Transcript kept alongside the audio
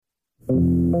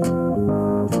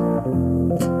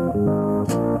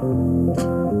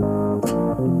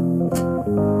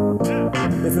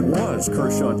as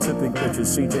Kershaw tipping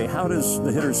pitches. CJ, how does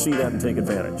the hitter see that and take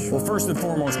advantage? Well, first and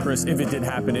foremost, Chris, if it did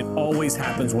happen, it always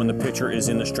happens when the pitcher is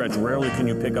in the stretch. Rarely can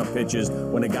you pick up pitches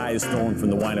when a guy is throwing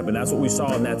from the windup, and that's what we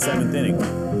saw in that 7th inning.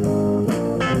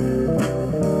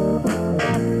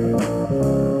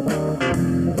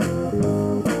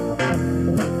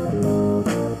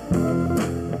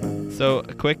 So,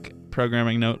 a quick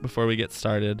programming note before we get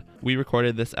started. We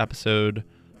recorded this episode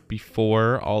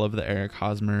before all of the Eric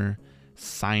Hosmer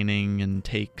signing and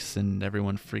takes and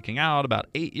everyone freaking out about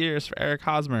 8 years for Eric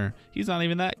Hosmer. He's not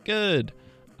even that good.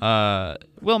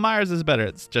 Will Myers is better.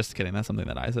 It's just kidding. That's something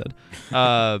that I said.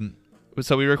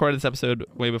 So we recorded this episode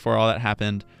way before all that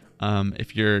happened.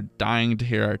 If you're dying to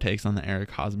hear our takes on the Eric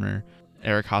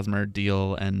Hosmer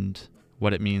deal and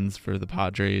what it means for the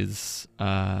Padres,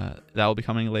 that will be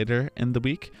coming later in the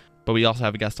week. But we also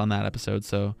have a guest on that episode,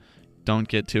 so don't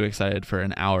get too excited for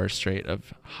an hour straight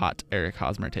of hot Eric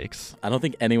Hosmer takes. I don't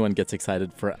think anyone gets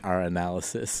excited for our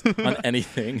analysis on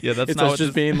anything. Yeah, that's it's not us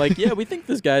just being like, yeah, we think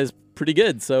this guy's pretty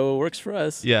good, so it works for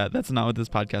us. Yeah, that's not what this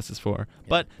podcast is for. Yeah.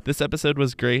 But this episode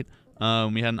was great. We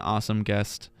had an awesome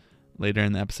guest later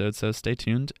in the episode, so stay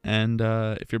tuned. And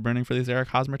if you're burning for these Eric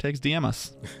Hosmer takes, DM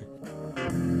us.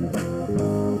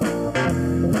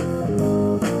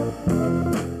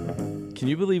 Can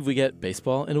you believe we get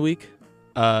baseball in a week?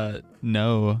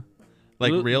 No.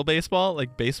 Like real baseball?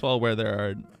 Like baseball where there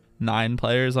are 9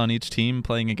 players on each team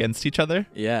playing against each other?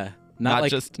 Yeah. Not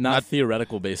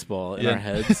theoretical baseball in our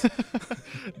heads.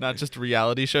 Not just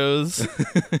reality shows.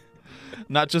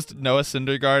 Not just Noah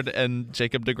Syndergaard and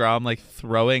Jacob deGrom like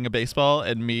throwing a baseball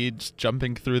and me just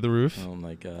jumping through the roof. Oh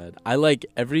my God. I like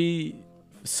every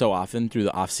so often through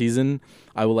the off season,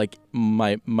 I will like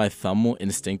my thumb will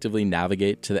instinctively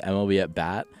navigate to the MLB at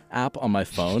Bat app on my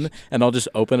phone and I'll just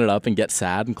open it up and get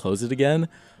sad and close it again.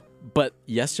 But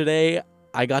yesterday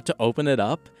I got to open it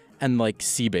up and like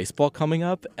see baseball coming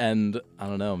up, and I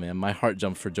don't know, man, my heart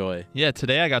jumped for joy. Yeah,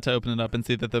 today I got to open it up and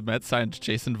see that the Mets signed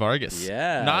Jason Vargas.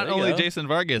 Yeah. Not only Jason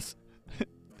Vargas.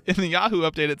 In the Yahoo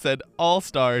update it said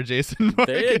All-Star Jason Vargas.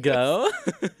 There you go.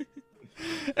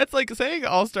 It's like saying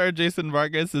All-Star Jason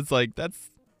Vargas is like that's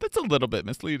a little bit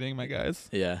misleading, my guys.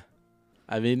 Yeah.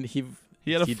 I mean, he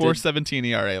had a 4.17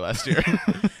 ERA last year.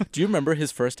 Do you remember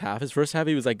his first half? His first half,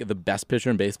 he was like the best pitcher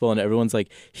in baseball, and everyone's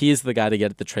like, he is the guy to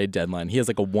get at the trade deadline. He has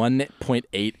like a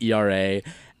 1.8 ERA,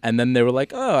 and then they were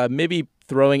like, oh, maybe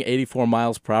throwing 84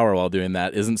 miles per hour while doing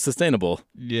that isn't sustainable.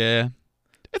 Yeah.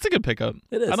 It's a good pickup.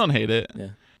 It is. I don't hate it. Yeah.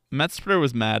 Mets Twitter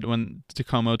was mad when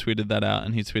Tacoma tweeted that out,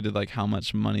 and he tweeted like how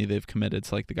much money they've committed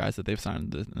to like the guys that they've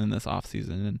signed in this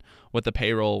offseason and what the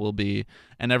payroll will be.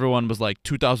 And everyone was like,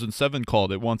 2007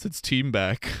 called it, wants its team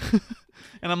back.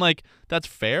 And I'm like, that's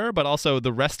fair, but also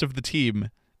the rest of the team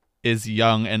is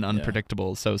young and unpredictable.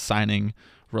 Yeah. So signing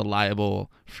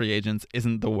reliable free agents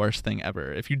isn't the worst thing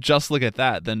ever. If you just look at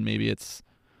that, then maybe it's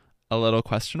a little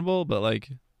questionable, but like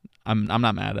I'm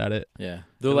not mad at it. Yeah.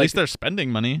 At least they're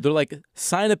spending money. They're like,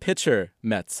 sign a pitcher.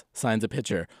 Mets signs a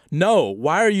pitcher. No,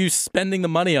 why are you spending the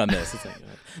money on this? It's like,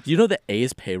 do you know the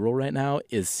A's payroll right now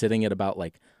is sitting at about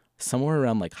like somewhere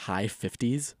around like high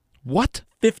 50s? What?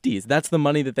 50s. That's the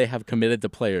money that they have committed to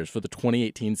players for the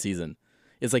 2018 season.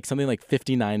 It's like something like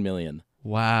 $59 million.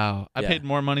 Wow. I paid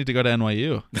more money to go to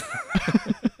NYU.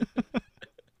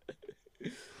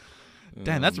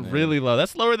 Damn, that's really low.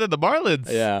 That's lower than the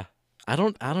Marlins. Yeah. I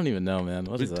don't even know, man.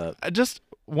 What is that? Just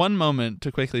one moment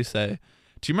to quickly say,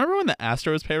 do you remember when the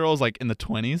Astros payroll was like in the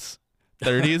 20s,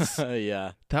 30s?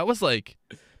 Yeah. That was like,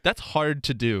 that's hard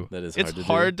to do. That is hard to do. It's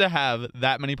hard to have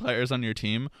that many players on your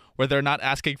team where they're not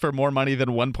asking for more money than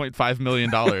 $1.5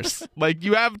 million. Like,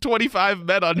 you have 25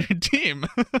 men on your team.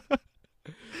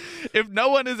 If no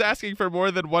one is asking for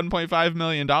more than $1.5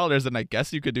 million, then I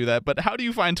guess you could do that. But how do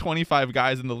you find 25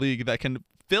 guys in the league that can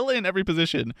fill in every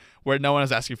position where no one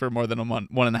is asking for more than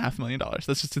 $1.5 million?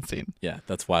 That's just insane. Yeah,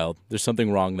 that's wild. There's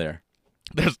something wrong there.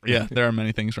 There are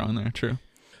many things wrong there. True.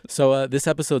 So this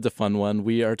episode's a fun one.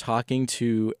 We are talking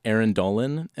to Eireann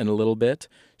Dolan in a little bit.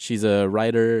 She's a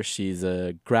writer. She's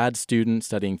a grad student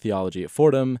studying theology at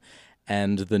Fordham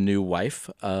and the new wife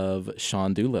of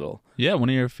Sean Doolittle. Yeah, one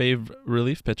of your fave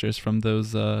relief pitchers from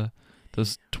those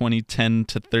 2010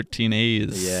 to 13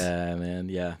 A's. Yeah, man.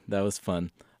 Yeah, that was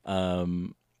fun.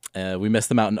 We missed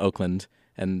them out in Oakland,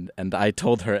 and I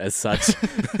told her as such.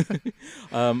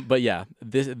 But yeah,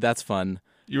 that's fun.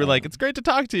 You were like, it's great to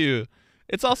talk to you.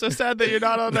 It's also sad that you're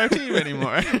not on our team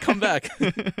anymore. Come back.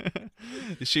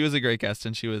 She was a great guest,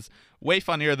 and she was way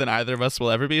funnier than either of us will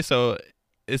ever be. So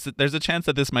there's a chance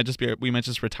that this might just be, we might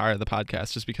just retire the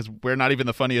podcast just because we're not even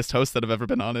the funniest hosts that have ever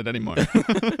been on it anymore.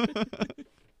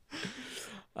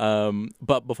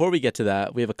 But before we get to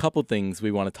that, we have a couple things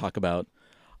we want to talk about.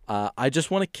 I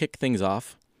just want to kick things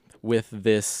off with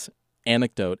this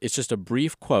anecdote. It's just a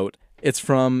brief quote. It's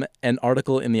from an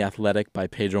article in The Athletic by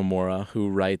Pedro Mora, who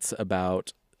writes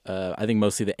about, I think,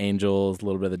 mostly the Angels, a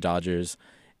little bit of the Dodgers.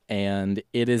 And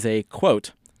it is a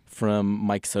quote from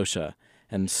Mike Scioscia.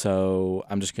 And so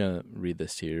I'm just going to read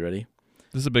this to you. You ready?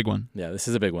 This is a big one. Yeah, this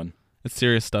is a big one. It's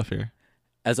serious stuff here.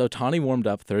 As Ohtani warmed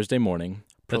up Thursday morning...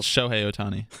 That's Shohei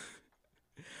Ohtani.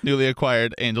 Newly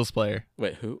acquired Angels player.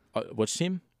 Wait, who? Which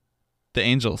team? The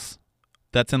Angels.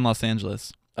 That's in Los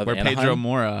Angeles. Of where Anaheim? Pedro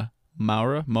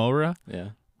Mora Yeah.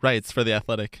 writes for The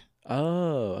Athletic.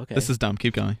 Oh, okay. This is dumb.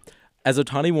 Keep going. As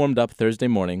Ohtani warmed up Thursday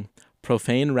morning,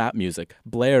 profane rap music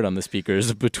blared on the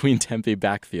speakers between Tempe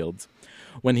backfields.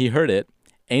 When he heard it,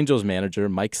 Angels manager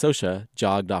Mike Scioscia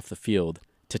jogged off the field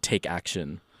to take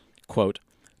action. Quote,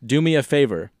 "Do me a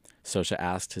favor," Scioscia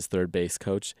asked his third base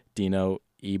coach, Dino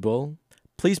Ebel.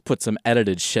 "Please put some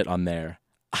edited shit on there.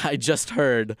 I just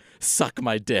heard, suck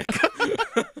my dick."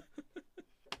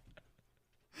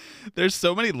 There's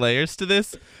so many layers to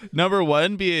this. Number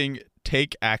one being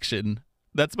take action.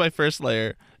 That's my first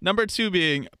layer. Number two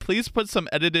being, please put some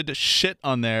edited shit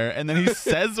on there. And then he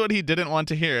says what he didn't want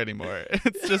to hear anymore.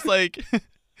 It's just like,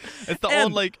 it's the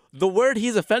old like. The word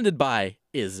he's offended by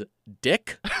is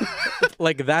dick.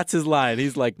 Like, that's his line.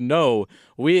 He's like, no,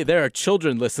 there are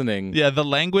children listening. Yeah, the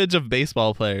language of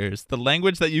baseball players. The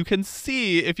language that you can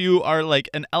see if you are like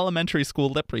an elementary school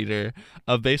lip reader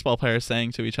of baseball players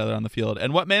saying to each other on the field.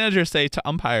 And what managers say to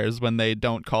umpires when they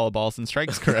don't call balls and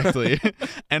strikes correctly.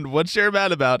 And what you're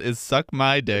mad about is suck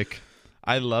my dick.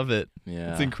 I love it.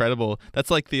 Yeah. It's incredible.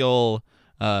 That's like the old...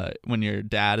 when your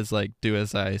dad is like, do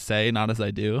as I say, not as I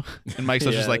do. And Mike's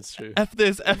just like, F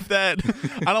this, F that.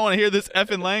 I don't want to hear this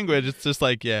F-in language. It's just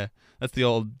like, yeah, that's the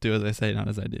old do as I say, not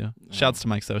as I do. Shouts to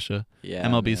Mike Scioscia,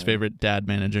 MLB's favorite dad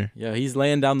manager. Yeah, he's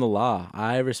laying down the law.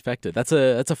 I respect it. That's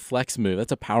a flex move.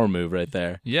 That's a power move right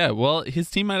there. Yeah, well, his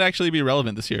team might actually be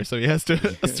relevant this year, so he has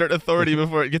to assert authority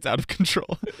before it gets out of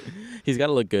control. He's got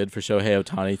to look good for Shohei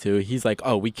Ohtani, too. He's like,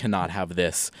 oh, we cannot have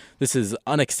this. This is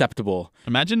unacceptable.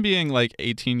 Imagine being like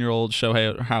 18-year-old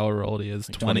Shohei, however old he is,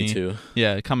 Like 20. 22.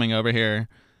 Yeah, coming over here.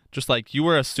 Just like you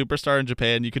were a superstar in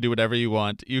Japan, you could do whatever you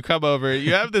want. You come over,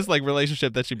 you have this like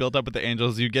relationship that you built up with the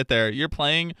Angels. You get there, you're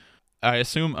playing, I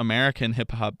assume, American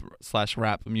hip hop /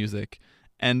 rap music.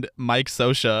 And Mike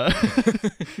Scioscia,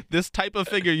 this type of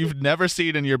figure you've never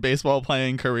seen in your baseball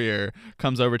playing career,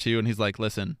 comes over to you and he's like,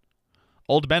 listen,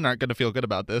 old men aren't going to feel good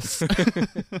about this.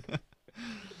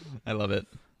 I love it.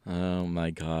 Oh, my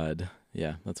God.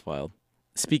 Yeah, that's wild.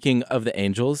 Speaking of the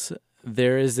Angels,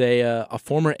 there is a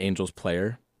former Angels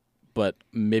player, but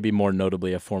maybe more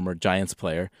notably a former Giants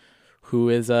player,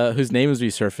 whose name is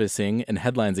resurfacing in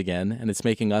headlines again, and it's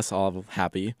making us all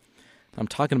happy. I'm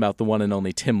talking about the one and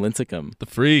only Tim Lincecum. The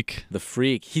freak. The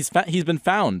freak. He's been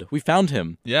found. We found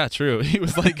him. Yeah, true. He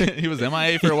was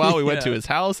MIA for a while. We went to his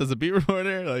house as a beat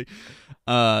reporter. Like,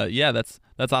 yeah, that's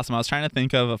awesome. I was trying to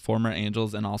think of a former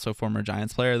Angels and also former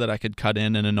Giants player that I could cut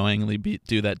in and annoyingly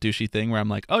do that douchey thing where I'm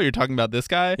like, oh, you're talking about this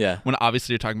guy? Yeah. When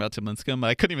obviously you're talking about Tim Lincecum, but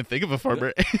I couldn't even think of a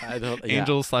former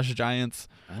Angels / Giants.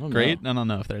 I don't Great. know. I don't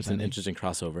know if there's It's an any. Interesting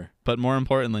crossover. But more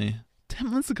importantly,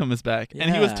 Tim Lincecum is back,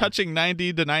 and he was touching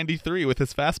 90 to 93 with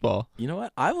his fastball. You know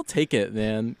what? I will take it,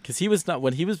 man, because he was not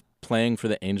when he was playing for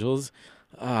the Angels.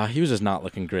 He was just not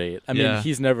looking great. I mean,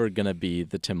 he's never gonna be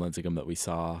the Tim Lincecum that we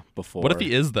saw before. What if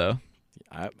he is though?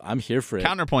 I'm here for it.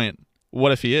 Counterpoint.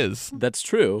 What if he is? That's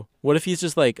true. What if he's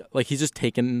just like he's just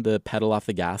taking the pedal off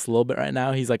the gas a little bit right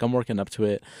now? He's like, I'm working up to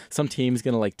it. Some team's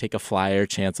gonna like take a flyer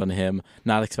chance on him,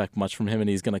 not expect much from him, and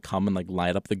he's gonna come and like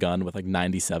light up the gun with like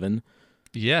 97.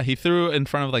 Yeah, he threw in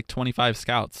front of like 25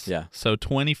 scouts. Yeah. So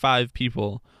 25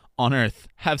 people on Earth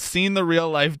have seen the real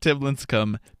life Tim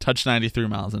Lincecum touch 93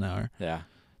 miles an hour. Yeah.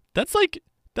 That's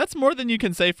more than you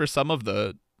can say for some of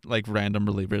the like random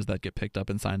relievers that get picked up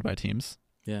and signed by teams.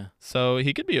 Yeah. So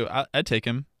he could be, I'd take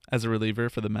him as a reliever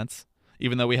for the Mets,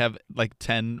 even though we have like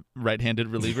 10 right-handed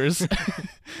relievers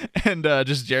and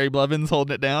just Jerry Blevins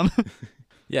holding it down.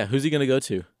 Yeah. Who's he going to go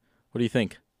to? What do you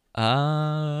think?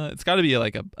 It's got to be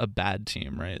like a bad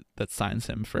team, right? That signs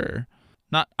him for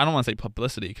I don't want to say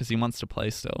publicity because he wants to play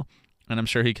still, and I'm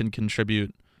sure he can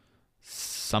contribute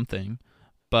something.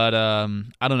 But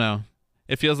I don't know.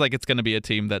 It feels like it's going to be a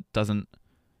team that doesn't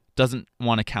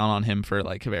want to count on him for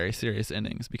like very serious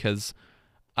innings because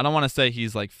I don't want to say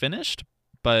he's like finished,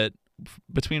 but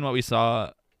between what we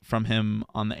saw from him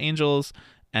on the Angels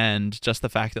and just the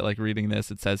fact that like reading this,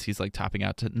 it says he's like topping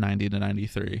out to 90 to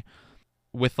 93.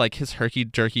 With like his herky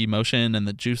jerky motion and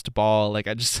the juiced ball, like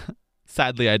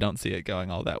sadly, I don't see it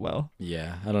going all that well.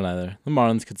 Yeah, I don't either. The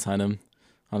Marlins could sign him.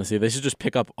 Honestly, they should just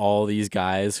pick up all these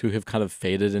guys who have kind of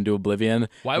faded into oblivion.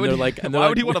 Why would he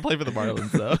want to play for the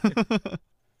Marlins,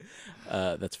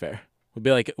 though? That's fair. We'll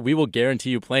be like, we will guarantee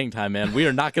you playing time, man. We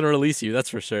are not going to release you, that's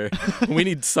for sure. We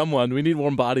need someone. We need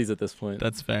warm bodies at this point.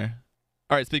 That's fair.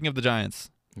 All right, speaking of the Giants.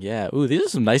 Yeah. Ooh, these are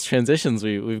some nice transitions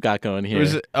we've got going here.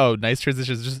 Nice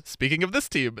transitions. Just speaking of this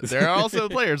team, there are also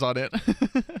players on it.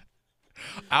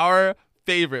 Our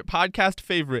podcast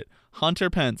favorite, Hunter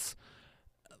Pence.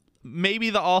 Maybe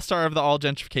the all-star of the all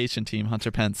gentrification team,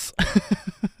 Hunter Pence.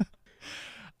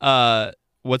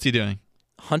 What's he doing?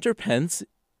 Hunter Pence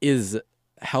is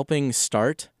helping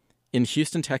start in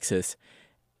Houston, Texas,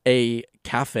 a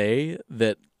cafe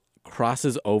that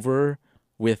crosses over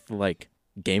with like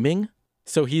gaming.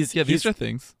 So these are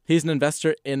things. He's an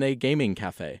investor in a gaming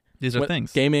cafe. These are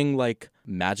things. Gaming like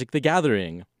Magic the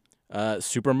Gathering,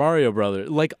 Super Mario Brothers,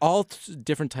 like all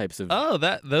different types of. Oh,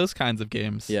 those kinds of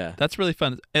games. Yeah, that's really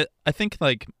fun. I think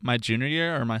like my junior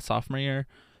year or my sophomore year,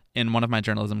 in one of my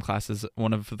journalism classes,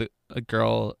 a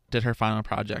girl did her final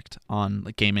project on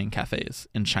like gaming cafes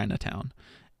in Chinatown.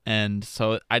 And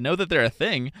so I know that they're a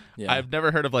thing. Yeah. I've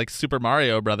never heard of like Super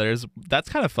Mario Brothers. That's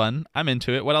kind of fun. I'm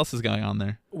into it. What else is going on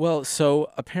there? Well, so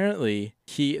apparently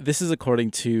this is according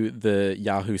to the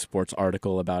Yahoo Sports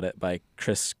article about it by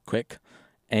Chris Quick.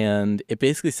 And it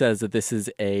basically says that this is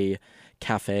a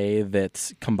cafe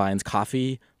that combines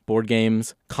coffee, board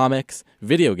games, comics,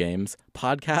 video games,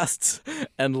 podcasts,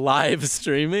 and live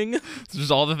streaming. It's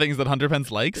just all the things that Hunter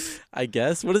Pence likes? I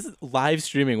guess. What is live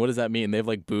streaming? What does that mean? They have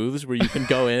like booths where you can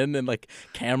go in and like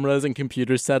cameras and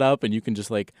computers set up and you can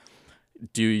just like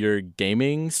do your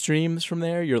gaming streams from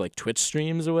there, your like Twitch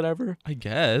streams or whatever. I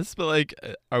guess, but like,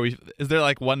 is there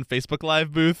like one Facebook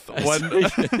Live booth, one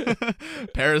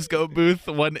Periscope booth,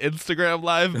 one Instagram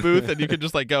Live booth, and you can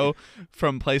just like go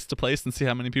from place to place and see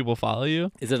how many people follow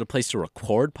you? Is it a place to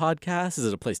record podcasts? Is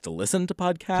it a place to listen to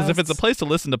podcasts? Because if it's a place to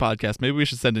listen to podcasts, maybe we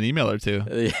should send an email or two.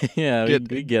 Yeah,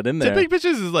 we get in there. Tipping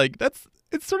Pitches is like,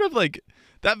 it's sort of like,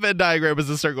 that Venn diagram is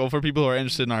a circle for people who are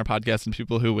interested in our podcast and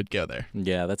people who would go there.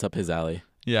 Yeah, that's up his alley.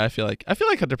 Yeah, I feel like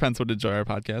Hunter Pence would enjoy our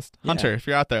podcast. Yeah. Hunter, if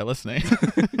you're out there listening,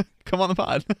 come on the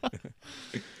pod.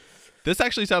 This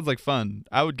actually sounds like fun.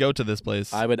 I would go to this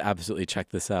place. I would absolutely check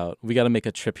this out. We got to make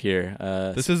a trip here.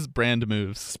 This is brand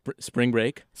moves. Spring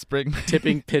break.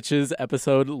 Tipping Pitches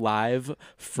episode live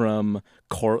from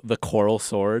the Coral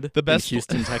Sword in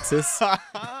Houston, Texas.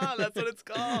 That's what it's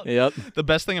called. Yep. The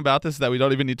best thing about this is that we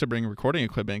don't even need to bring recording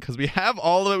equipment because we have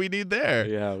all that we need there.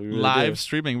 Yeah, we really live do.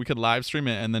 Streaming. We could live stream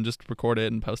it and then just record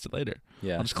it and post it later.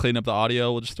 Yeah. I'll just clean up the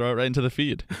audio. We'll just throw it right into the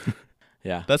feed.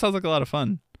 Yeah. That sounds like a lot of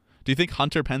fun. Do you think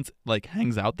Hunter Pence like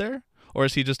hangs out there, or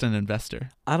is he just an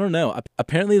investor? I don't know.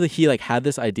 Apparently, he like had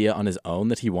this idea on his own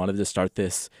that he wanted to start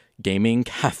this gaming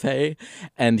cafe,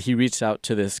 and he reached out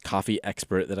to this coffee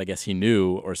expert that I guess he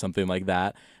knew or something like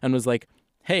that, and was like,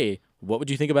 "Hey, what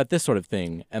would you think about this sort of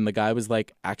thing?" And the guy was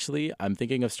like, "Actually, I'm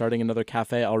thinking of starting another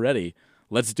cafe already.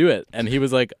 Let's do it." And he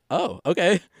was like, "Oh,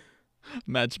 okay."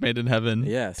 Match made in heaven.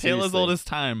 Yeah, tale as old as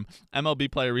time.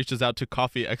 MLB player reaches out to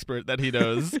coffee expert that he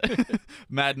knows.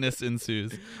 Madness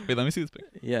ensues. Wait, let me see this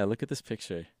picture. Yeah, look at this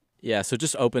picture. Yeah, so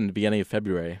just opened beginning of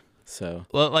February. So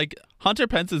well, like Hunter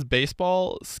Pence's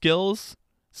baseball skills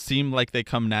seem like they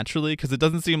come naturally because it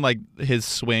doesn't seem like his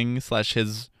swing /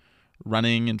 his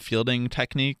running and fielding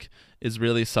technique is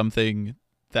really something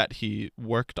that he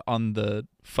worked on the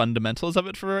fundamentals of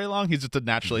it for very long. He's just a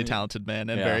naturally talented man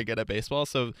and very good at baseball.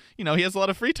 So, he has a lot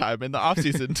of free time in the off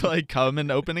season to like come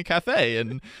and open a cafe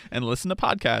and listen to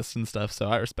podcasts and stuff. So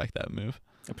I respect that move.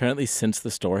 Apparently since the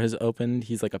store has opened,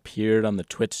 he's like appeared on the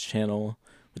Twitch channel,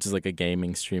 which is like a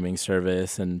gaming streaming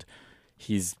service. And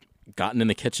he's gotten in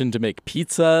the kitchen to make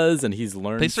pizzas and he's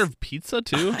learned. They serve pizza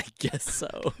too? I guess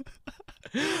so.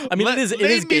 I mean,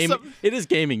 it is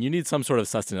gaming. You need some sort of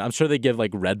sustenance. I'm sure they give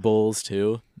like Red Bulls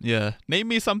too. Yeah. Name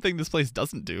me something this place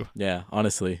doesn't do. Yeah,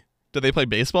 honestly. Do they play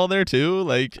baseball there too?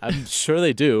 Like, I'm sure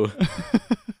they do.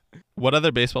 What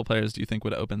other baseball players do you think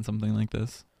would open something like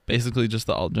this? Basically just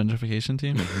the alt gentrification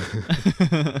team?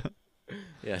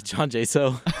 Yeah, John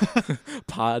Jaso.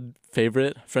 Pod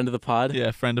favorite, friend of the pod.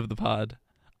 Yeah, friend of the pod.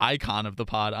 Icon of the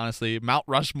pod, honestly. Mount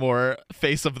Rushmore,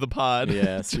 face of the pod.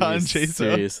 Yeah, John Jaso.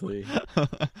 Seriously.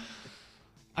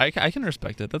 I can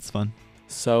respect it. That's fun.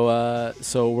 So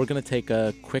we're going to take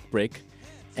a quick break.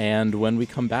 And when we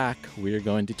come back, we're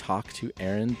going to talk to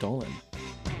Eireann Dolan.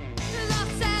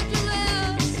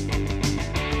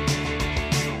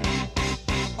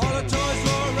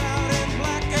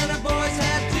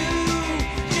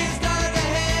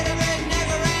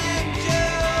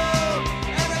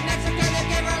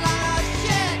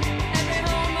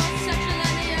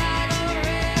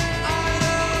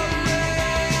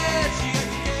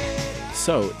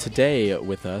 So today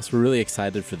with us, we're really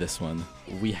excited for this one.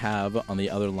 We have on the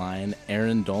other line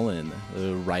Eireann Dolan,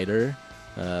 a writer,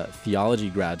 theology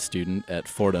grad student at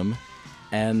Fordham,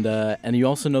 and you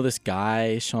also know this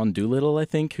guy Sean Doolittle, I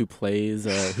think, who plays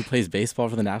baseball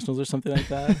for the Nationals or something like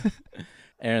that.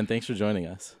 Eireann, thanks for joining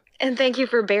us. And thank you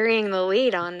for burying the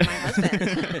lead on my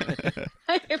husband.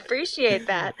 I appreciate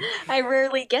that. I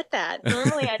rarely get that.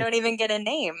 Normally, I don't even get a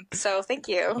name. So thank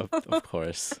you. Of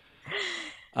course.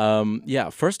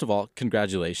 First of all,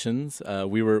 congratulations.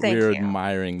 We were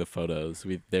admiring the photos.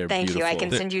 They're Thank beautiful. you. I can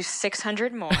send you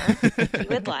 600 more if you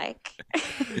would like.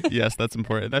 Yes, that's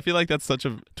important. I feel like that's such a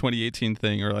 2018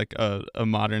 thing, or like a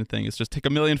modern thing. It's just take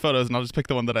 1,000,000 photos and I'll just pick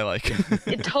the one that I like.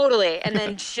 Totally. And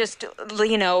then just,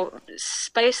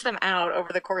 space them out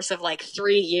over the course of like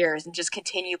 3 years and just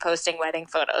continue posting wedding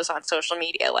photos on social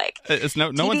media. Like, it's no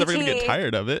one's ever going to get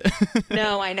tired of it.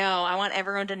 No, I know. I want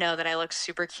everyone to know that I look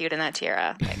super cute in that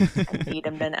tiara. I need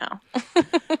them to know.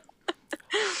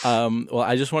 Well,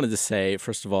 I just wanted to say,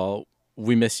 first of all,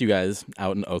 we miss you guys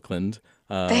out in Oakland.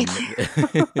 Thank you.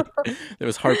 It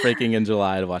was heartbreaking in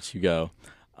July to watch you go.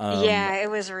 Yeah, it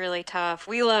was really tough.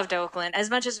 We loved Oakland as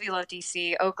much as we love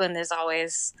DC. Oakland is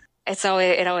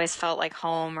it always felt like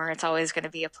home, or it's always going to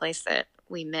be a place that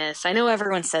we miss. I know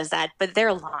everyone says that, but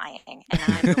they're lying, and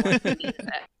I'm the one who means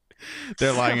it.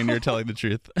 They're lying and you're telling the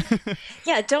truth.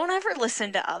 Yeah, don't ever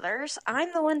listen to others.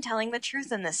 I'm the one telling the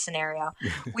truth in this scenario.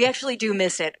 We actually do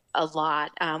miss it a lot.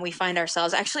 We find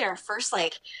ourselves, actually our first, I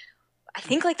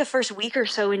think the first week or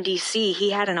so in DC,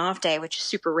 he had an off day, which is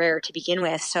super rare to begin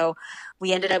with. So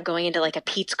we ended up going into a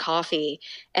Pete's Coffee,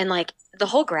 and the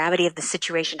whole gravity of the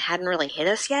situation hadn't really hit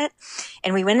us yet.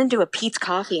 And we went into a Pete's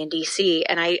Coffee in DC,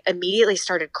 and I immediately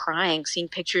started crying, seeing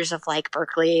pictures of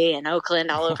Berkeley and Oakland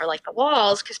all over the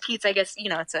walls, because Pete's, I guess,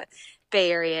 it's a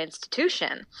Bay Area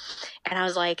institution. And I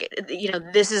was like,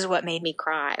 this is what made me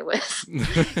cry, was,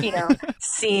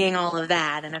 seeing all of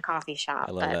that in a coffee shop.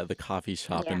 I love that, the coffee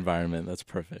shop environment. That's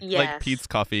perfect. Yes. Like Pete's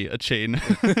Coffee, a chain.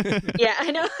 Yeah, I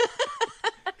know.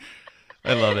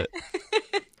 I love it.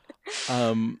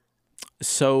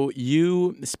 So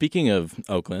speaking of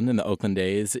Oakland and the Oakland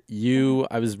days,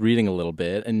 I was reading a little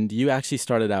bit, and you actually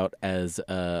started out as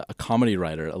a comedy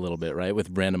writer a little bit, right?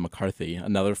 With Brandon McCarthy,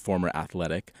 another former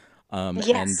athletic.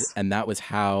 Yes. And that was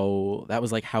how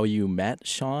you met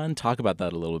Sean. Talk about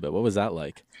that a little bit. What was that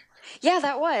like? Yeah,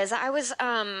 that was. I was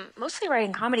mostly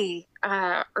writing comedy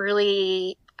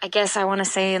early, I guess I want to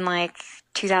say in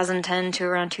 2010 to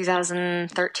around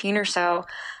 2013 or so,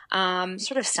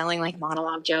 sort of selling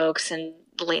monologue jokes and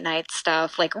late night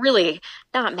stuff, really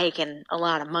not making a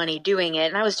lot of money doing it.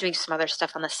 And I was doing some other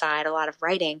stuff on the side, a lot of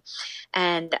writing.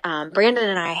 And Brandon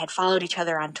and I had followed each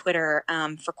other on Twitter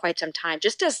for quite some time,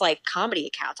 just as comedy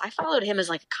accounts. I followed him as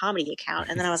a comedy account.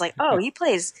 And then I was like, oh, he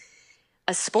plays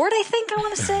a sport, I think I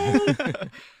want to say.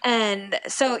 And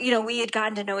so, we had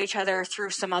gotten to know each other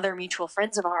through some other mutual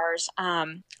friends of ours.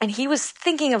 And he was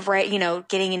thinking of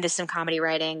getting into some comedy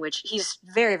writing, which he's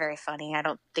very, very funny. I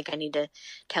don't think I need to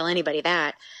tell anybody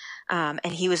that. And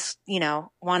he was,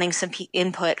 wanting some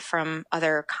input from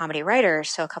other comedy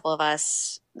writers. So a couple of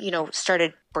us,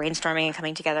 started brainstorming and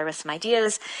coming together with some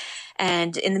ideas.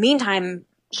 And in the meantime,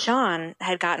 Sean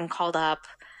had gotten called up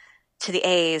to the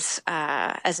A's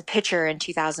as a pitcher in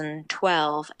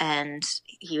 2012, and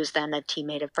he was then a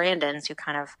teammate of Brandon's, who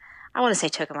kind of, I want to say,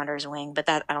 took him under his wing, but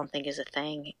that I don't think is a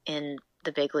thing in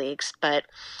the big leagues. But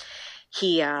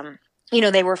he,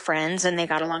 they were friends and they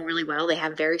got along really well. They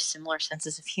have very similar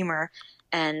senses of humor,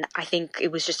 and I think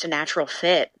it was just a natural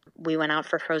fit. We went out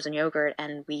for frozen yogurt,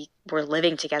 and we were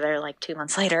living together 2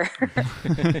 months later.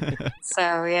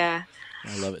 So yeah.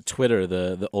 I love it. Twitter,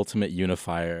 the ultimate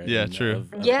unifier. Yeah, true.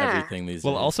 Of everything these days.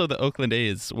 Well, also the Oakland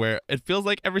A's, where it feels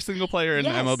like every single player in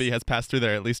MLB has passed through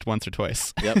there at least once or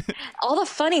twice. Yep. All the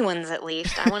funny ones, at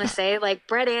least, I want to say,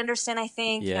 Brett Anderson, I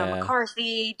think,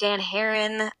 McCarthy, Dan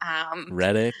Herron.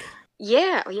 Reddick.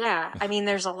 Yeah. I mean,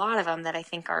 there's a lot of them that I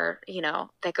think are,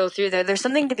 that go through there. There's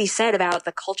something to be said about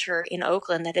the culture in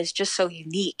Oakland that is just so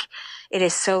unique. It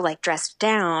is so dressed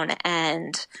down,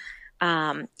 and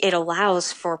it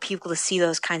allows for people to see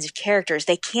those kinds of characters.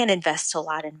 They can't invest a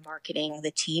lot in marketing the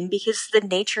team because the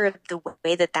nature of the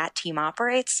way that team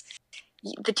operates,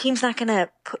 the team's not going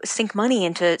to sink money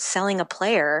into selling a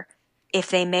player if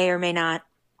they may or may not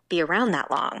be around that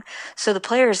long. So the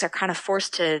players are kind of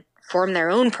forced to form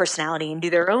their own personality and do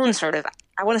their own sort of,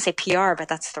 I want to say PR, but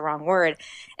that's the wrong word.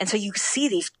 And so you see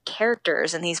these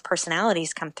characters and these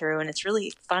personalities come through, and it's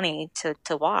really funny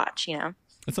to watch, And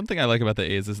something I like about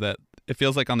the A's is that it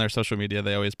feels like on their social media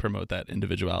they always promote that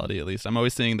individuality. At least I'm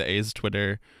always seeing the A's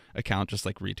Twitter account just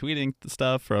like retweeting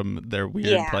stuff from their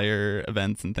weird player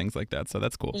events and things like that. So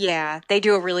that's cool. Yeah, they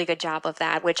do a really good job of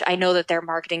that, which I know that their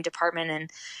marketing department and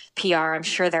PR, I'm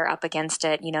sure they're up against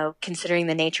it, considering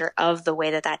the nature of the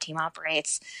way that team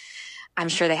operates. I'm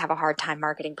sure they have a hard time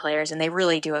marketing players, and they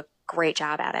really do a great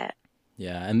job at it.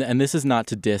 Yeah, and this is not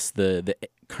to diss the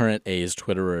current A's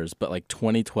Twitterers, but like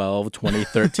 2012,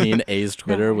 2013 A's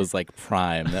Twitter was like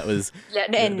prime. That was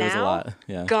and there was now a lot.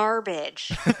 Yeah.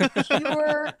 Garbage,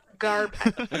 pure garbage.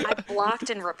 I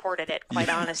blocked and reported it. Quite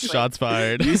honestly, shots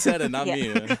fired. You said it, not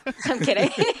me. I'm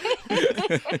kidding.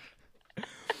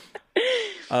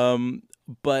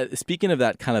 But speaking of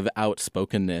that kind of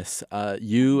outspokenness,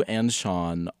 you and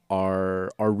Sean are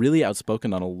really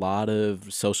outspoken on a lot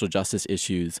of social justice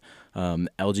issues,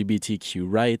 LGBTQ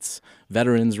rights,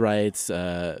 veterans' rights,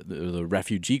 the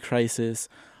refugee crisis,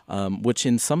 which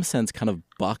in some sense kind of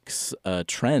bucks a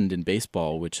trend in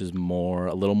baseball, which is a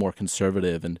little more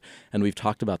conservative. And we've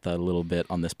talked about that a little bit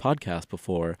on this podcast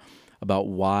before, about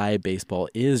why baseball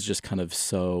is just kind of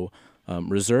so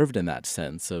reserved in that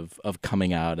sense of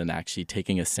coming out and actually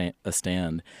taking a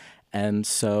stand. And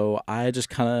so I just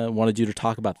kind of wanted you to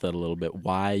talk about that a little bit,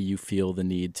 why you feel the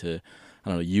need to,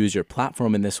 use your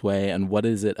platform in this way, and what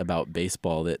is it about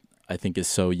baseball that I think is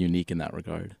so unique in that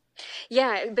regard?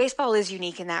 Yeah, baseball is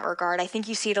unique in that regard. I think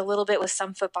you see it a little bit with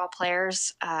some football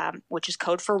players, which is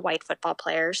code for white football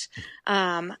players.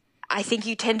 I think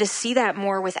you tend to see that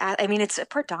more with, it's a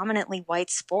predominantly white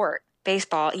sport.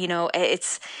 Baseball,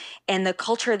 and the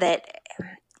culture that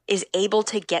is able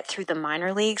to get through the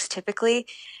minor leagues, typically,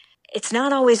 it's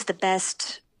not always the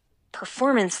best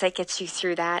performance that gets you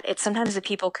through that. It's sometimes the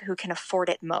people who can afford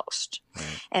it most. Right.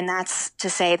 And that's to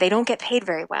say they don't get paid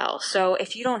very well. So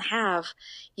if you don't have,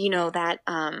 that,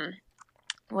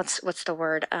 what's the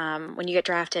word? When you get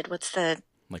drafted, what's the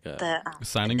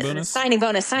signing bonus? Signing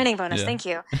bonus. Yeah. Thank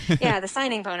you. Yeah, the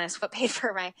signing bonus. What paid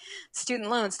for my student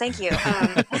loans. Thank you.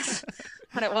 That's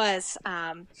what it was.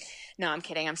 No, I'm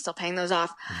kidding. I'm still paying those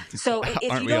off. So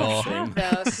if you don't have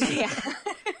those, yeah.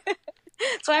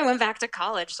 That's why I went back to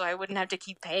college, so I wouldn't have to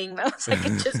keep paying those. I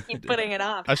could just keep putting it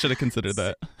off. I should have considered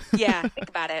that. Yeah, think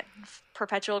about it.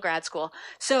 Perpetual grad school.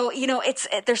 So,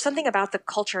 there's something about the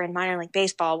culture in minor league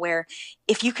baseball where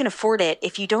if you can afford it,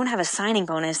 if you don't have a signing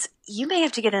bonus, you may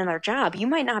have to get another job. You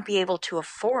might not be able to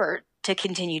afford to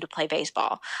continue to play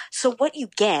baseball. So what you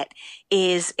get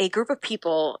is a group of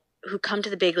people who come to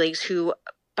the big leagues who,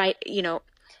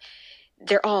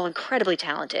 they're all incredibly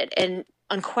talented and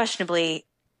unquestionably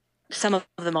some of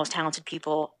the most talented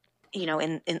people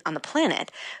on the planet,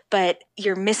 but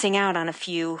you're missing out on a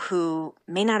few who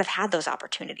may not have had those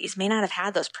opportunities, may not have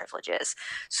had those privileges.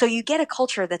 So you get a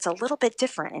culture that's a little bit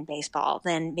different in baseball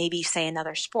than maybe, say,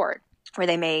 another sport where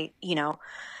they may,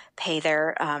 pay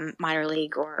their minor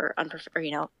league or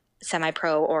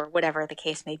semi-pro or whatever the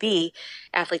case may be,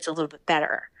 athletes a little bit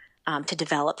better to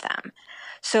develop them.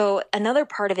 So another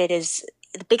part of it is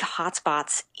the big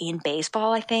hotspots in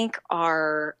baseball, I think,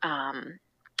 are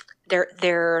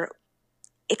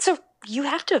you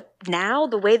have to, now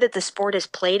the way that the sport is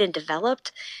played and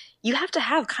developed, you have to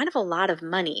have kind of a lot of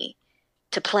money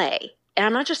to play. And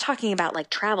I'm not just talking about like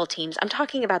travel teams. I'm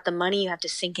talking about the money you have to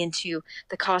sink into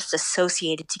the costs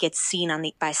associated to get seen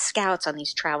by scouts on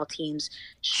these travel teams,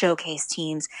 showcase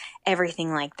teams,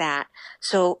 everything like that.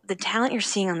 So the talent you're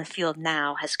seeing on the field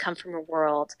now has come from a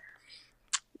world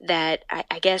that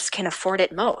I guess can afford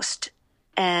it most.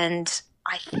 And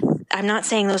I'm not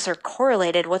saying those are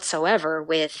correlated whatsoever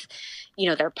with,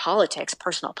 their politics,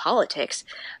 personal politics,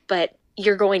 but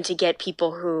you're going to get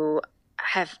people who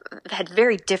have had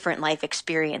very different life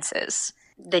experiences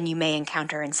than you may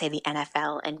encounter in, say, the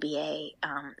NFL, NBA,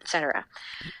 et cetera.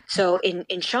 So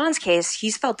in Sean's case,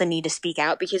 he's felt the need to speak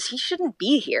out because he shouldn't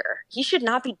be here. He should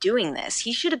not be doing this.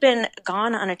 He should have been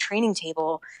gone on a training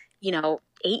table,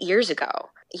 8 years ago,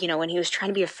 when he was trying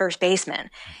to be a first baseman.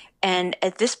 And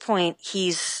at this point,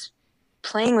 he's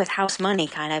playing with house money,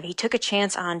 kind of. He took a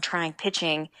chance on trying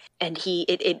pitching, and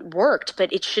it worked,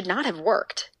 but it should not have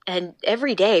worked. And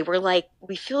every day,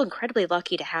 we feel incredibly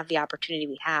lucky to have the opportunity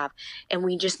we have, and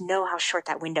we just know how short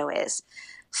that window is.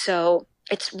 So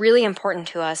it's really important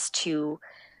to us to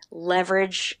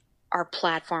leverage our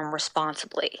platform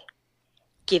responsibly,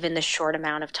 given the short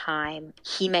amount of time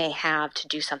he may have to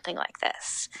do something like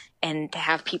this, and to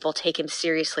have people take him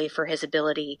seriously for his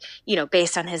ability,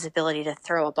 based on his ability to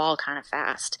throw a ball kind of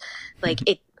fast.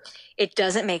 It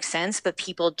doesn't make sense, but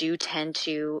people do tend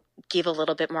to give a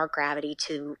little bit more gravity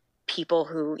to people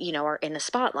who, are in the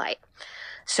spotlight.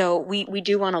 So we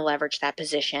do want to leverage that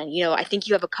position. You know, I think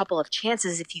you have a couple of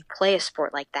chances if you play a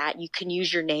sport like that. You can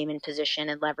use your name and position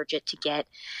and leverage it to get,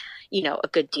 you know, a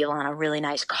good deal on a really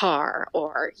nice car,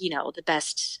 or, you know, the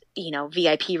best, you know,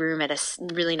 VIP room at a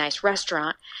really nice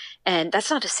restaurant. And that's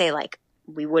not to say like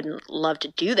we wouldn't love to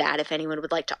do that if anyone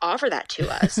would like to offer that to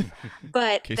us.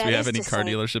 But in case we have any car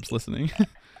dealerships listening.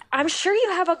 I'm sure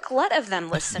you have a glut of them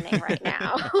listening right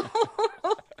now.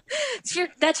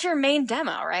 That's your main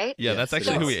demo, right? Yeah, that's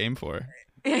actually who we aim for.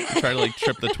 Try to like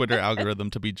trip the Twitter algorithm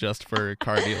to be just for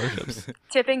car dealerships.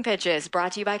 Tipping pitches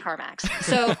brought to you by CarMax.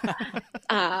 So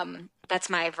that's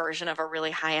my version of a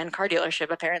really high-end car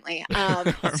dealership, apparently.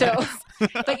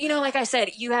 But you know, like I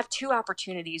said, you have two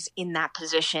opportunities in that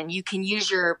position. You can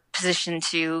use your position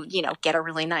to, you know, get a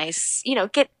really nice, you know,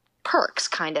 get perks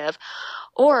kind of.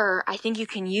 Or I think you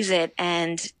can use it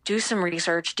and do some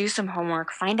research, do some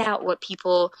homework, find out what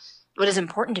is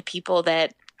important to people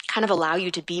that kind of allow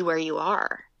you to be where you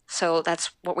are. So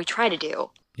that's what we try to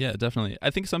do. Yeah, definitely. I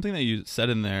think something that you said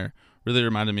in there really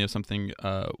reminded me of something.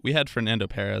 We had Fernando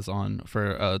Perez on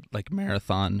for a like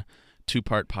marathon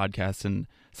 2-part podcast, and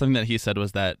something that he said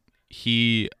was that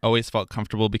he always felt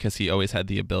comfortable because he always had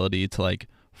the ability to like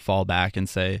fall back and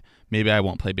say, maybe I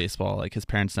won't play baseball. Like his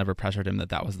parents never pressured him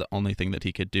that was the only thing that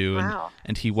he could do. Wow.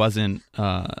 And he wasn't,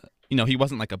 he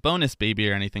wasn't like a bonus baby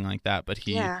or anything like that, but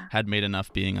he had made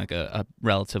enough being like a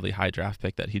relatively high draft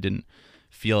pick that he didn't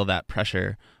feel that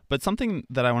pressure. But something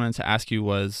that I wanted to ask you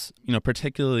was, you know,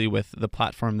 particularly with the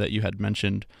platform that you had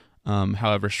mentioned,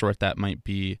 however short that might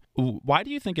be, why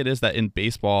do you think it is that in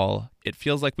baseball, it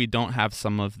feels like we don't have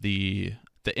some of the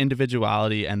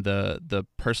individuality and the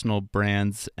personal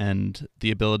brands and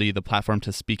the ability, the platform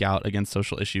to speak out against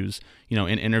social issues, you know,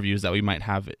 in interviews that we might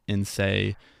have in,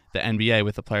 say, the NBA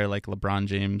with a player like LeBron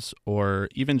James, or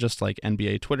even just like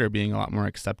NBA Twitter being a lot more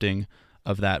accepting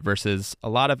of that versus a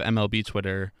lot of MLB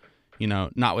Twitter, you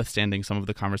know, notwithstanding some of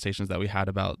the conversations that we had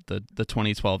about the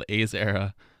 2012 A's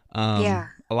era. A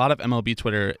lot of MLB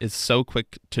Twitter is so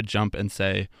quick to jump and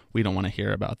say, we don't want to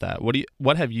hear about that.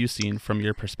 What have you seen from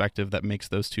your perspective that makes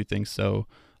those two things so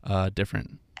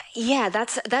different? Yeah,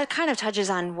 that kind of touches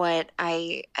on what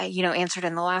I answered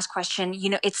in the last question. You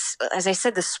know, it's, as I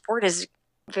said, the sport is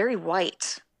very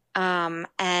white.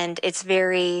 And it's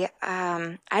very,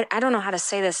 I don't know how to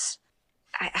say this.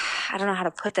 I don't know how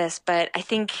to put this, but I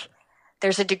think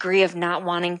there's a degree of not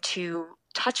wanting to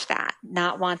touch that,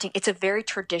 it's a very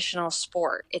traditional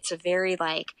sport. It's a very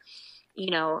like, you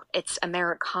know, it's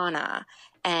Americana,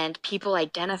 and people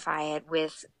identify it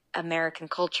with American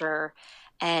culture.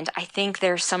 And I think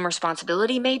there's some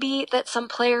responsibility maybe that some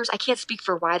players, I can't speak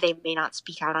for why they may not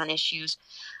speak out on issues.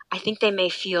 I think they may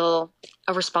feel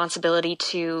a responsibility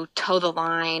to toe the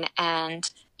line and,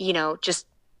 you know, just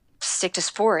stick to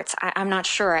sports. I'm not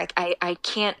sure. I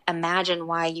can't imagine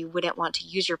why you wouldn't want to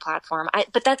use your platform.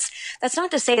 But that's not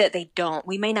to say that they don't.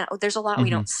 We may not. There's a lot we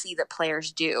don't see that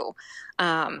players do.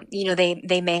 You know,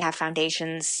 they may have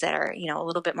foundations that are, you know, a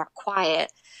little bit more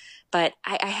quiet. But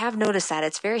I have noticed that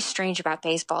it's very strange about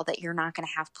baseball that you're not going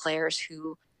to have players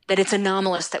that it's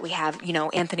anomalous that we have, you know,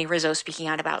 Anthony Rizzo speaking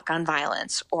out about gun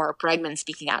violence or Bregman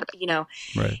speaking out about, you know,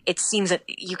 right. It seems that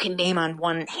you can name on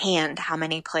one hand how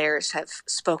many players have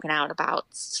spoken out about,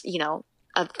 you know,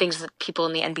 of things that people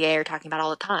in the NBA are talking about all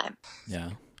the time.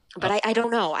 Yeah. But I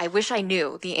don't know. I wish I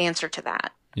knew the answer to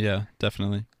that. Yeah,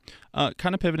 definitely.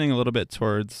 Kind of pivoting a little bit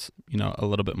towards, you know, a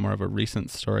little bit more of a recent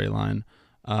storyline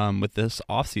with this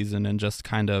offseason and just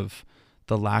kind of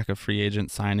the lack of free agent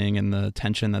signing and the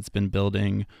tension that's been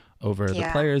building over the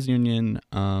players union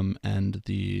and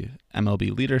the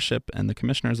MLB leadership and the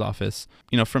commissioner's office.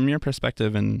 You know, from your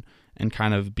perspective and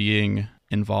kind of being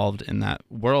involved in that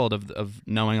world of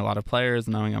knowing a lot of players,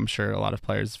 knowing, I'm sure, a lot of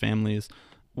players' families,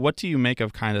 what do you make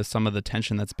of kind of some of the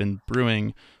tension that's been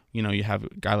brewing? You know, you have a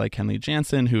guy like Kenley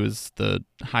Jansen, who is the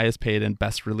highest paid and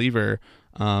best reliever.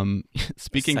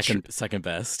 Speaking second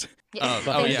best. Yeah.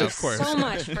 Thank you of course. So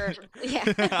much for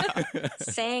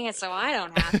saying it so I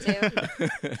don't have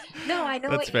to. No, I know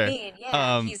That's what fair. you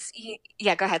mean.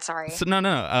 Yeah, go ahead. Sorry. So no.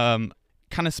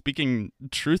 Kind of speaking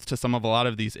truth to some of a lot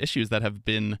of these issues that have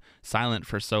been silent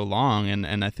for so long,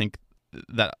 and I think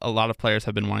that a lot of players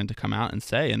have been wanting to come out and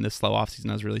say, and this slow offseason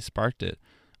has really sparked it.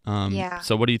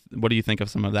 So what do you think of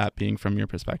some of that being from your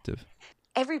perspective?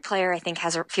 Every player, I think,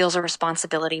 feels a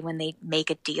responsibility when they make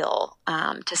a deal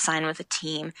to sign with a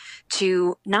team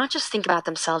to not just think about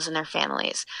themselves and their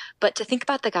families, but to think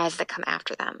about the guys that come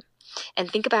after them and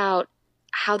think about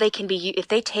how they can be, if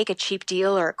they take a cheap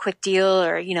deal or a quick deal,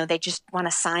 or, you know, they just want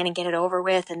to sign and get it over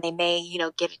with, and they may, you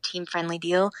know, get a team friendly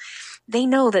deal. they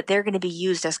know that they're going to be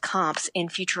used as comps in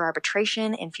future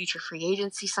arbitration, in future free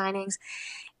agency signings.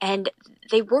 And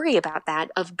they worry about that,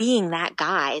 of being that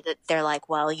guy that they're like,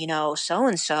 well,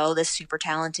 so-and-so, this super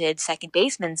talented second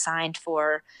baseman signed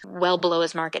for well below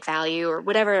his market value or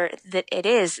whatever that it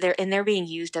is. They're being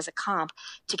used as a comp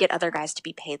to get other guys to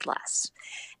be paid less.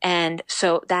 And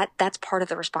so that's part of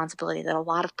the responsibility that a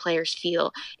lot of players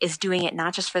feel, is doing it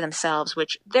not just for themselves,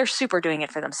 which they're super doing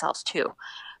it for themselves too,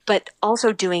 but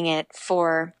also doing it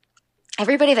for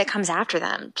everybody that comes after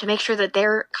them, to make sure that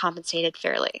they're compensated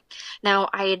fairly. Now,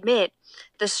 I admit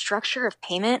the structure of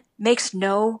payment makes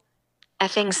no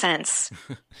effing sense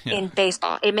in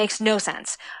baseball. It makes no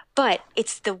sense. But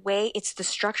it's the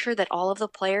structure that all of the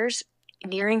players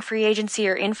nearing free agency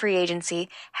or in free agency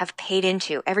have paid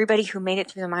into. Everybody who made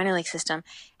it through the minor league system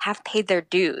have paid their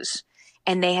dues,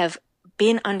 and they have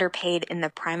been underpaid in the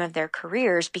prime of their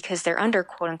careers because they're under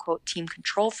quote unquote team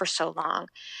control for so long.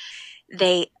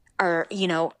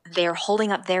 They're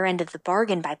holding up their end of the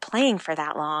bargain by playing for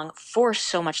that long for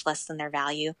so much less than their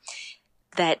value,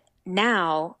 that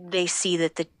now they see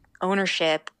that the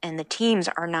ownership and the teams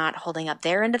are not holding up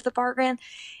their end of the bargain.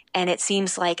 And it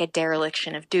seems like a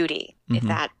dereliction of duty, if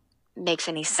that makes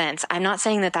any sense. I'm not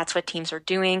saying that that's what teams are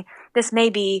doing. This may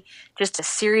be just a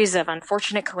series of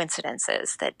unfortunate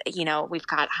coincidences that, we've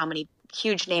got how many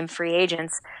huge name free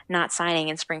agents not signing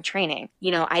in spring training.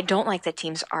 I don't like that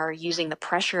teams are using the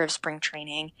pressure of spring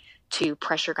training to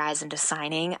pressure guys into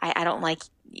signing. I don't like,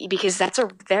 because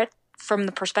that from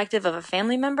the perspective of a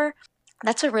family member,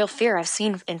 that's a real fear I've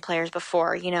seen in players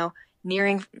before.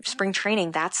 Nearing spring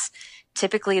training, that's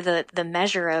typically the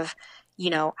measure of,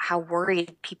 how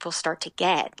worried people start to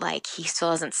get. Like, he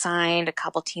still hasn't signed, a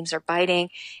couple teams are biting,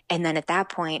 and then at that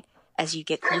point, as you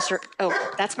get closer,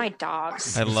 that's my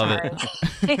dogs. I love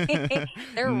it.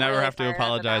 They're Never really have to fired up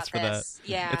apologize about for this. that.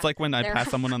 Yeah, it's like when I pass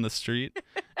someone on the street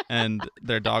and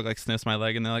their dog like sniffs my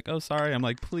leg and they're like, "Oh, sorry." I'm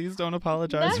like, "Please don't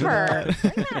apologize for that."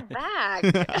 Bring that back.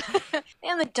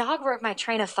 Man, the dog broke my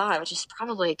train of thought, which is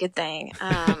probably a good thing.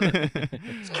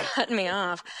 It's cutting me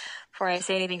off before I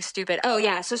say anything stupid. Oh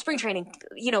yeah, so spring training,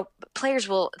 players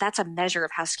that's a measure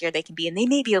of how scared they can be, and they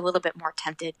may be a little bit more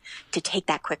tempted to take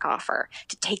that quick offer,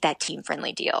 to take that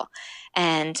team-friendly deal,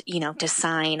 and, to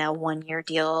sign a 1-year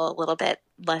deal a little bit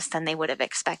less than they would have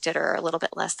expected, or a little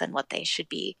bit less than what they should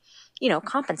be,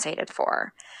 compensated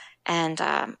for. And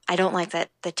I don't like that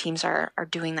the teams are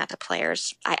doing that to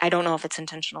players. I don't know if it's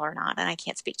intentional or not, and I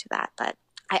can't speak to that, but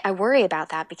I worry about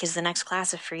that, because the next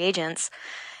class of free agents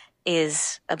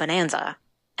is a bonanza,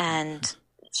 and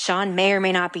Sean may or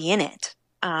may not be in it.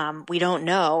 We don't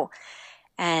know.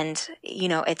 And,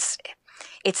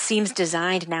 it seems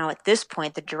designed now at this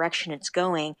point, the direction it's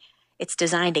going, it's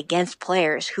designed against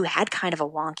players who had kind of a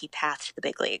wonky path to the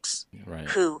big leagues, right,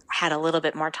 who had a little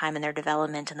bit more time in their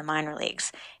development in the minor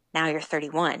leagues. Now you're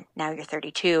 31, now you're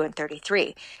 32 and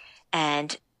 33,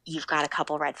 and you've got a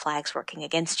couple red flags working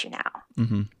against you now.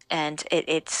 Mm-hmm. And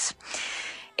it's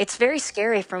very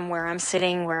scary from where I'm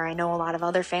sitting, where I know a lot of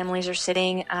other families are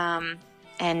sitting.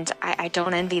 And I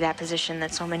don't envy that position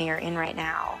that so many are in right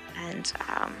now. And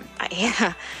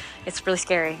it's really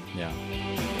scary. Yeah.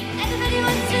 Everybody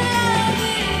wants to love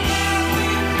you.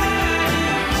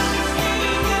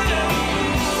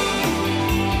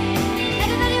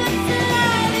 Everybody wants to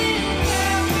love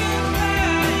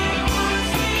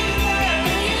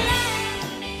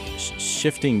you.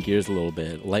 Shifting gears a little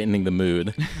bit, lightening the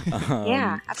mood.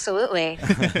 Yeah, absolutely.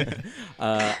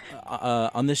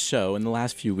 On this show, in the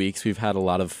last few weeks, we've had a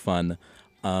lot of fun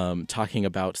talking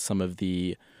about some of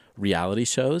the reality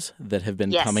shows that have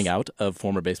been coming out of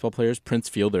former baseball players. Prince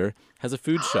Fielder has a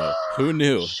food show. Who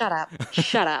knew? Shut up.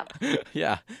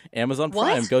 Yeah. Amazon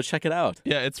Prime. Go check it out.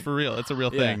 Yeah, it's for real. It's a real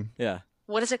thing. Yeah.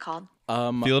 What is it called?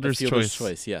 Fielder's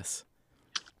Choice. Yes.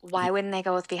 Why wouldn't they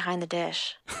go with Behind the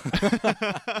Dish?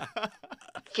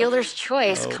 Fielder's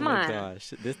Choice. Come on. Oh my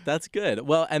gosh, that's good.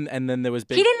 Well, and then there was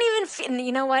big. He didn't even.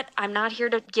 You know what? I'm not here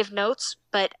to give notes,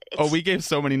 but we gave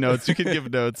so many notes. You can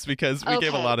give notes because we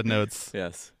gave a lot of notes.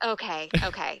 Yes. Okay.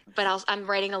 But I'm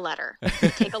writing a letter.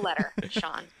 Take a letter,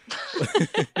 Sean.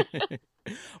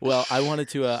 Well, I wanted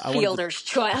to. Fielder's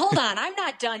Choice. Hold on, I'm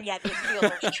not done yet with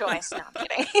Fielder's Choice. No, I'm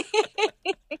kidding.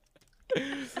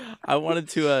 I wanted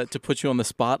to put you on the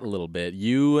spot a little bit.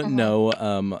 You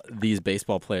know these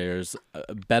baseball players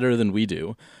better than we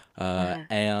do.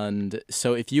 And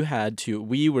so if you had to,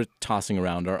 we were tossing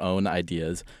around our own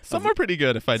ideas. Some were pretty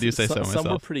good, if I do say so myself.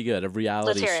 Some were pretty good, of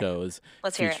reality shows.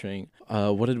 Let's hear it. featuring.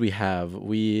 What did we have?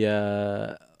 We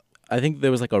I think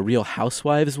there was like a Real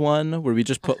Housewives one where we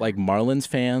just put like Marlins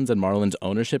fans and Marlins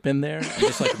ownership in there and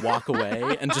just like walk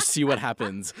away and just see what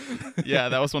happens. Yeah,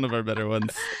 that was one of our better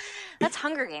ones. That's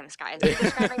Hunger Games, guys. You're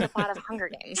describing the plot of Hunger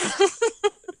Games.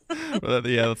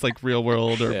 Yeah, that's like Real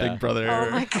World or Yeah. Big Brother. Oh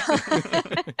my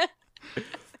god.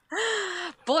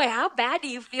 Boy, how bad do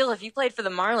you feel if you played for the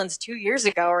Marlins 2 years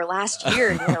ago or last year?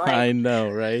 And you're like, I know,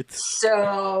 right?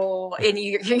 so, and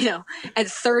you know, at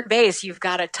third base, you've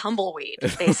got a tumbleweed,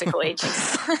 basically.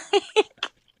 Just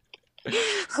like,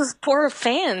 those poor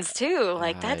fans too.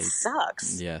 Like that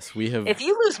sucks. Yes, we have. If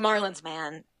you lose Marlins,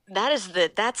 man, that's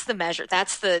the measure.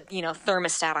 That's the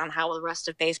thermostat on how the rest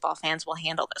of baseball fans will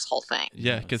handle this whole thing.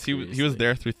 Yeah, because he was Seriously.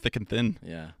 there through thick and thin.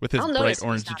 Yeah. With his I'll bright notice if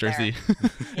orange he's not jersey.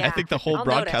 Yeah, I think the whole I'll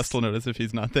broadcast notice. will notice if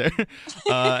he's not there.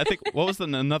 I think what was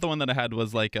another one that I had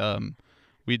was like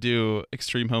we do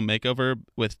Extreme Home Makeover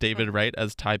with David Wright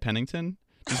as Ty Pennington,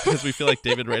 just because we feel like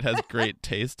David Wright has great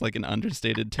taste, like an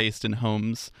understated taste in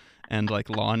homes and like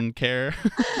lawn care.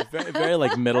 Very, very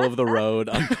like middle of the road,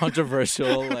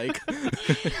 uncontroversial,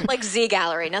 Like Z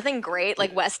Gallery, nothing great,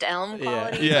 like West Elm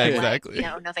quality. Yeah, but, exactly.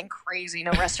 Like, nothing crazy,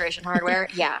 no Restoration Hardware.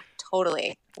 Yeah,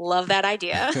 totally. Love that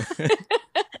idea.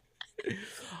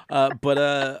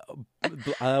 But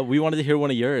we wanted to hear one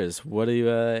of yours. What do you,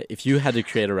 if you had to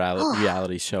create a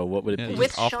reality show, what would it Yeah, be? just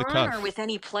With off the Sean cuff. or with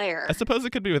any player? I suppose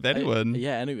it could be with anyone.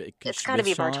 Yeah, anyway. It's got to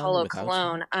be Sean, Bartolo without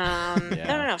Colon.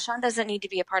 Yeah. No. Sean doesn't need to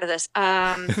be a part of this.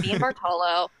 Me and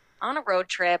Bartolo on a road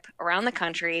trip around the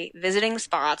country, visiting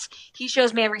spots. He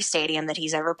shows me every stadium that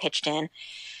he's ever pitched in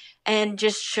and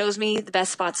just shows me the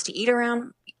best spots to eat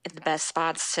around, the best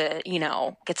spots to,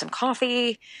 get some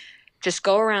coffee. Just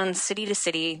go around city to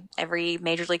city, every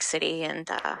major league city, and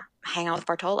hang out with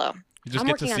Bartolo. You just I'm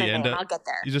get to working on see a name. Enda. I'll get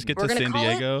there. You just get We're to gonna San call it-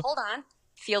 Diego. hold on.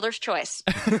 Fielder's choice.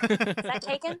 Is that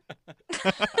taken?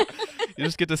 You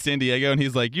just get to San Diego, and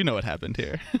he's like, "You know what happened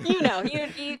here.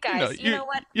 You guys, you know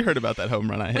what? You heard about that home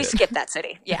run I We hit." skipped that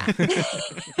city. Yeah.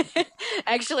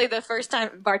 Actually, the first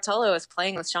time Bartolo was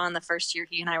playing with Sean, the first year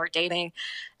he and I were dating,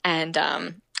 and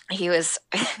he was.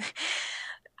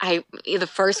 The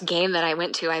first game that I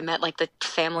went to, I met like the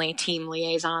family team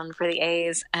liaison for the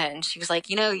A's, and she was like,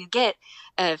 you get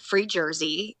a free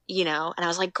jersey, and I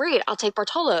was like, great, I'll take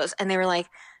Bartolo's, and they were like,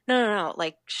 no,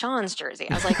 like Sean's jersey.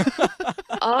 I was like,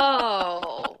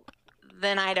 oh,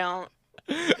 then I don't.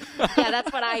 Yeah,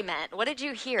 that's what I meant. What did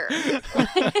you hear?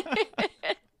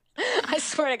 I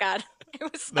swear to God,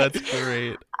 it was like, That's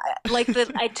great.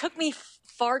 it took me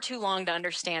far too long to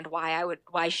understand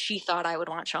why she thought I would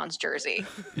want Sean's jersey.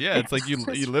 Yeah, it's like you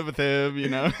live with him,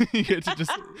 you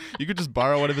could just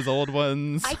borrow one of his old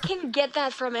ones. I can get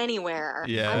that from anywhere.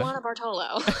 Yeah. I want a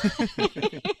Bartolo.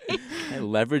 Hey,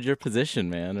 leverage your position,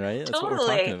 man, right? That's what we're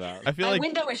Totally. talking about. I feel My like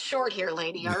window is short here,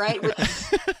 lady, all right?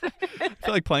 I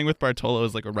feel like playing with Bartolo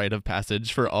is like a rite of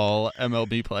passage for all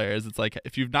MLB players. It's like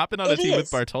if you've not been on a It team with is.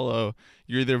 Bartolo,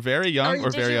 you're either very young or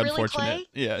did very you really unfortunate. play?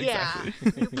 Yeah, exactly.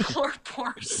 You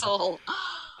poor soul.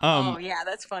 Oh, yeah,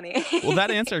 that's funny. Well, that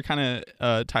answer kind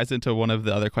of ties into one of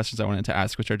the other questions I wanted to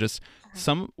ask, which are just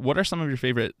what are some of your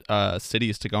favorite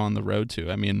cities to go on the road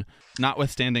to? I mean,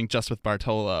 notwithstanding just with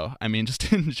Bartolo, I mean,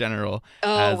 just in general.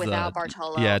 Oh, as, without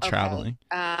Bartolo. Yeah, Okay. traveling.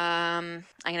 I'm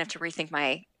gonna have to rethink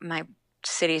my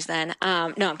cities then.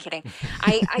 No, I'm kidding.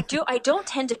 I don't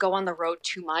tend to go on the road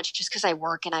too much just because I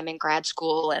work and I'm in grad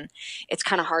school and it's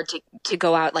kind of hard to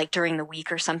go out like during the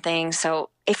week or something. So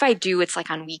if I do, it's like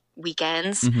on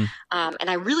weekends. Mhm. And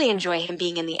I really enjoy him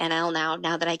being in the NL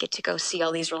now that I get to go see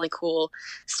all these really cool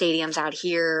stadiums out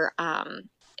here.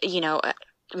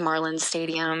 Marlins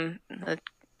Stadium, the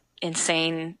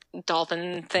insane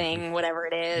dolphin thing, whatever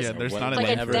it is. Yeah, there's What- not a Like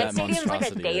name a, for whatever it. that that stadium's like a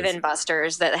monstrosity Dave is. and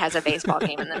Buster's that has a baseball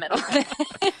game in the middle of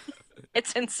it.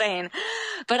 It's insane.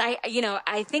 But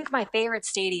I think my favorite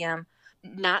stadium,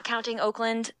 not counting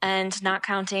Oakland and not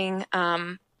counting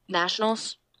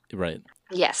Nationals. Right.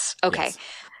 Yes. Okay. Yes.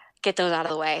 Get those out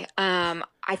of the way.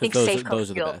 I think those, Safeco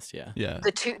those are the Field, best, yeah. Yeah.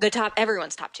 the top,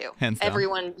 everyone's top two. Hands down.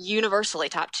 Everyone universally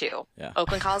top two. Yeah.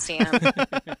 Oakland Coliseum,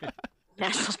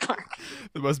 Nationals Park,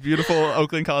 The most beautiful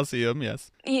Oakland Coliseum,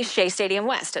 yes. Shea Stadium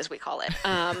West, as we call it.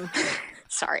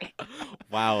 Sorry.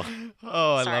 Wow.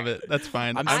 Oh, I Sorry. love it. That's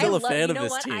fine. I'm still a fan you of know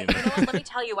this what? team. You know what? Let me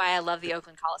tell you why I love the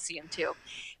Oakland Coliseum too.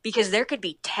 Because there could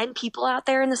be 10 people out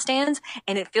there in the stands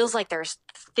and it feels like there's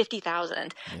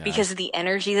 50,000 Yeah. because of the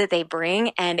energy that they bring.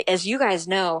 And as you guys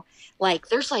know, like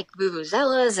there's like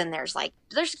vuvuzelas and there's like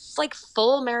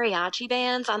full mariachi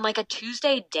bands on like a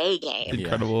Tuesday day game.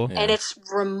 Incredible. Yeah. And it's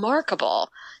remarkable,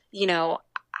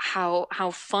 how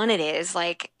fun it is.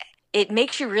 Like it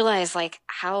makes you realize like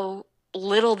how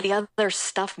little the other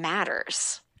stuff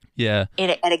matters. Yeah.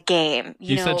 at a game.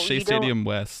 You know, said Shea you don't- Stadium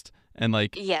West, and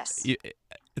like Yes.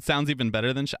 it sounds even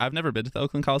better than I've never been to the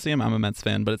Oakland Coliseum. I'm a Mets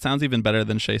fan, but it sounds even better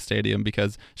than Shea Stadium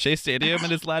because Shea Stadium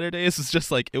in its latter days was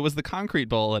just like it was the concrete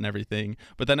bowl and everything,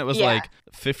 but then it was like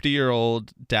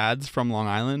 50-year-old dads from Long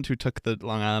Island who took the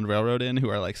Long Island Railroad in who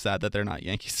are like sad that they're not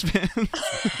Yankees fans.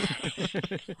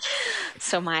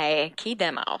 So my key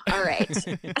demo. All right.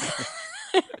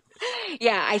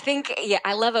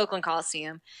 I love Oakland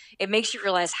Coliseum. It makes you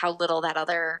realize how little that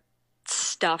other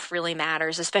stuff really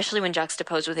matters, especially when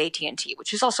juxtaposed with AT&T,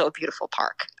 which is also a beautiful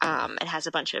park. It has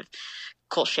a bunch of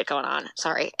cool shit going on.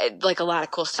 Like a lot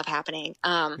of cool stuff happening.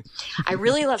 I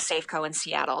really love Safeco in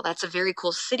Seattle. That's a very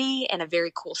cool city and a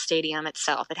very cool stadium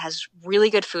itself. It has really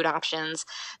good food options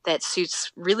that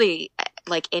suits really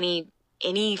like any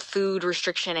food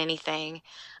restriction, anything.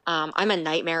 I'm a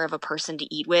nightmare of a person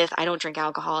to eat with. I don't drink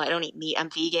alcohol. I don't eat meat. I'm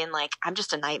vegan. Like I'm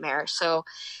just a nightmare. So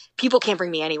people can't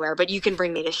bring me anywhere, but you can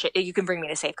bring me to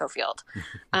Safeco Field.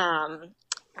 I'm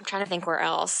trying to think where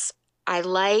else. I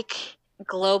like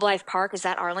Globe Life Park. Is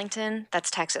that Arlington?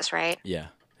 That's Texas, right? Yeah.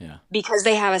 Yeah. Because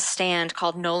they have a stand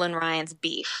called Nolan Ryan's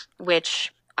Beef,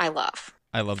 which I love.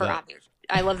 I love that. Obvious.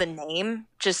 I love the name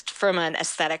just from an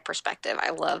aesthetic perspective. I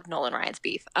love Nolan Ryan's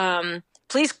Beef.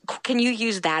 Please, can you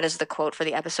use that as the quote for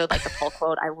the episode, like the full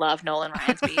quote? I love Nolan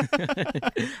Ryan's Beef.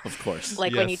 Of course.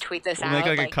 Like when you tweet this out. Make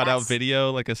like a cutout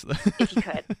video, like a. If you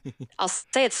could, I'll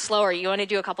say it slower. You want to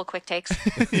do a couple quick takes?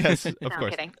 Yes, of No,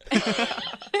 course. I'm kidding.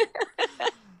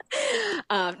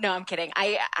 No, I'm kidding.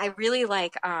 I really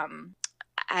like. I'm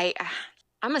a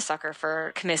sucker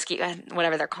for Comiskey,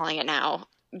 whatever they're calling it now.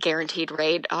 Guaranteed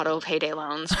rate auto payday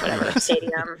loans, whatever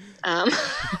stadium,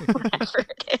 whatever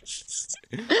it is.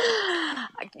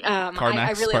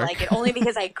 I really Park. like it only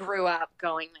because I grew up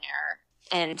going there.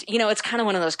 And, it's kind of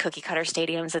one of those cookie cutter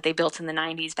stadiums that they built in the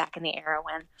 90s back in the era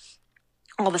when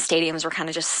all the stadiums were kind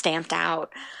of just stamped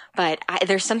out. But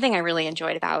there's something I really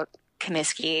enjoyed about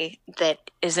Comiskey that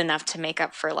is enough to make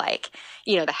up for the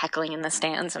heckling in the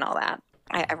stands and all that.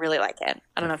 I really like it.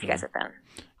 I don't know if you guys have been.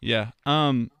 Yeah.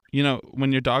 When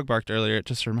your dog barked earlier, it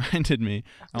just reminded me.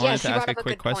 I wanted to ask a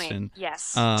quick question. Point.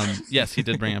 Yes. Yes, he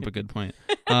did bring up a good point.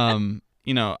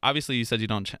 Obviously you said you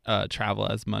don't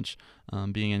travel as much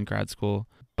being in grad school,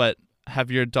 but have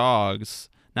your dogs,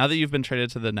 now that you've been traded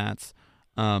to the Nats,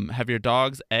 have your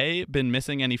dogs been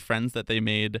missing any friends that they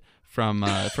made from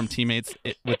teammates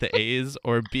with the A's,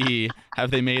 or B, have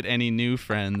they made any new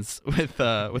friends with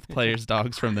players'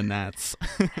 dogs from the Nats?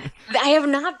 I have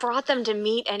not brought them to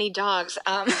meet any dogs.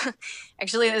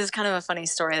 Actually, this is kind of a funny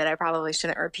story that I probably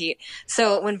shouldn't repeat.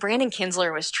 So when Brandon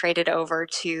Kinsler was traded over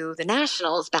to the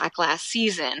Nationals back last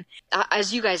season,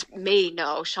 as you guys may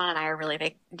know, Sean and I are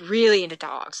really into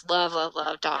dogs. Love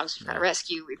dogs. We've got a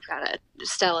rescue. We've got a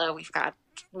Stella. We've got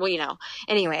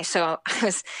anyway, so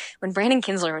when Brandon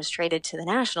Kinsler was traded to the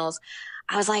Nationals,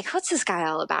 I was like, what's this guy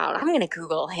all about? I'm going to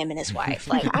Google him and his wife.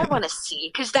 Like, I want to see,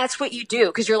 because that's what you do,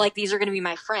 because you're like, these are going to be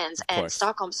my friends, and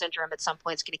Stockholm Syndrome at some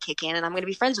point is going to kick in, and I'm going to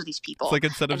be friends with these people. It's like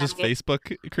instead of just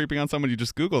Facebook creeping on someone, you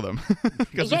just Google them.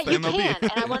 Yeah, you can,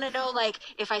 and I want to know, like,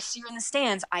 if I see her in the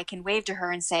stands, I can wave to her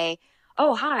and say,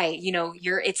 oh, hi,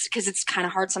 it's because it's kind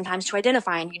of hard sometimes to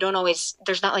identify, and you don't always,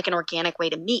 there's not like an organic way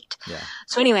to meet. Yeah.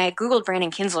 So anyway, I Googled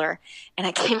Brandon Kinsler and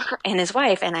his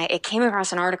wife, and it came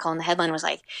across an article, and the headline was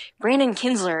like, Brandon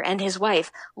Kinsler and his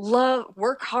wife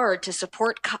work hard to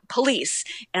support police.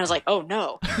 And I was like, oh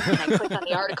no. And I clicked on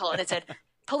the article and it said,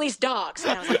 police dogs.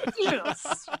 And I was like,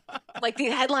 yes. Like the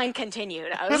headline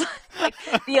continued. I was like,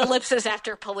 the ellipsis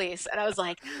after police. And I was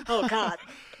like, oh God,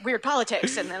 weird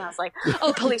politics. And then I was like,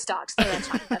 oh, police dogs. No, that's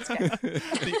fine. That's good.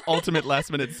 The ultimate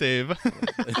last minute save.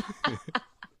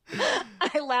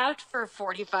 I laughed for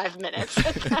 45 minutes.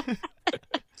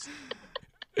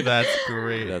 That's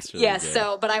great. That's really good.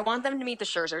 So, but I want them to meet the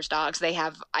Scherzer's dogs.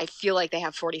 I feel like they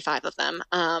have 45 of them.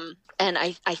 And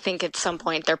I think at some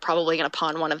point they're probably going to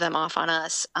pawn one of them off on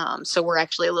us. So we're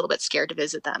actually a little bit scared to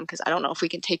visit them because I don't know if we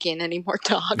can take in any more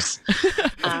dogs.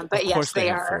 But yes, they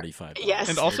are 45 dogs. Yes.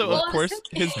 And also, of course,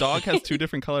 his dog has two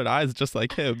different colored eyes, just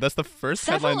like him. That's the first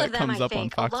headline that comes up on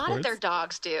Fox Sports. A lot of their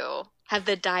dogs do have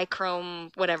the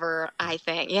dichrome whatever eye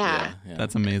thing. Yeah.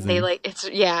 That's amazing. They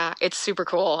it's super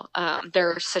cool.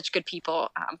 They're such good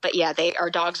people. But yeah, our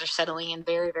dogs are settling in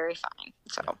very, very fine.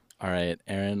 So. All right,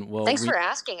 Eireann. Well, thanks for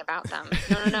asking about them.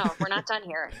 No, we're not done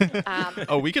here.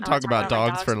 We could talk about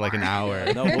dogs for like an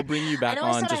hour. No, we'll bring you back I know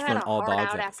on I said just I for had an a all hard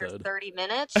dogs out after episode. 30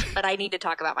 minutes, but I need to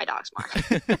talk about my dogs more.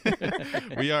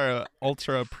 We are a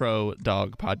ultra pro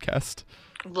dog podcast.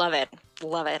 Love it.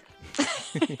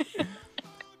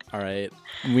 All right.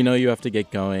 We know you have to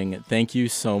get going. Thank you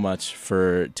so much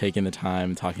for taking the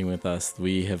time talking with us.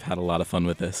 We have had a lot of fun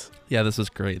with this. Yeah, this was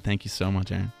great. Thank you so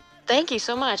much, Eireann. Thank you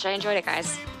so much. I enjoyed it,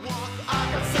 guys.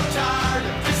 I got so tired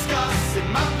of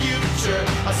discussing my future.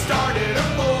 I started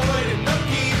avoiding the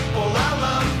people I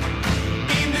love.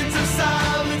 Evenings of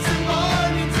silence and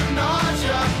mornings of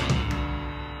nausea.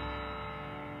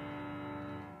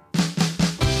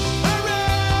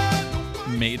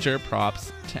 Major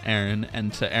props to Eireann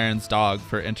and to Aaron's dog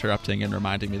for interrupting and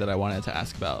reminding me that I wanted to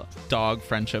ask about dog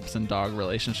friendships and dog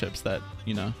relationships that,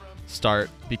 start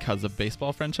because of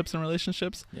baseball friendships and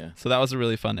relationships. Yeah. So that was a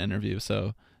really fun interview.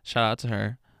 So shout out to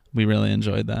her. We really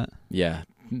enjoyed that. Yeah.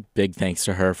 Big thanks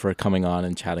to her for coming on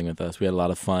and chatting with us. We had a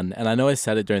lot of fun. And I know I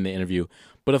said it during the interview,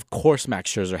 but of course Max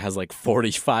Scherzer has like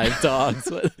 45 dogs.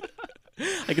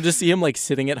 I could just see him like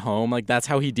sitting at home. Like that's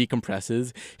how he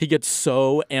decompresses. He gets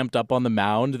so amped up on the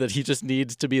mound that he just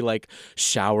needs to be like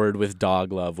showered with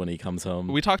dog love when he comes home.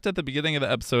 We talked at the beginning of the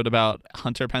episode about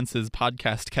Hunter Pence's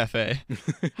podcast cafe.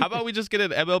 How about we just get an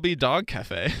MLB dog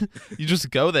cafe? You just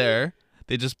go there.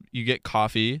 You get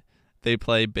coffee. They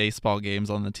play baseball games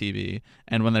on the TV,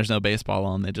 and when there's no baseball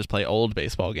on, they just play old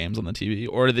baseball games on the TV.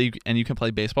 And you can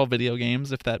play baseball video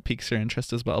games if that piques your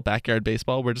interest as well. Backyard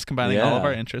baseball. We're just combining all of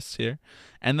our interests here.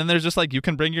 And then there's just like you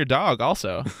can bring your dog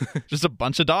also. Just a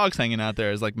bunch of dogs hanging out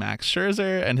there. Is like Max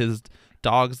Scherzer and his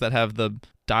dogs that have the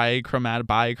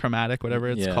bichromatic, whatever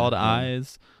it's called,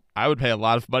 eyes. I would pay a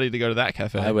lot of money to go to that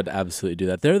cafe. I would absolutely do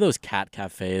that. There are those cat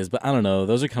cafes, but I don't know.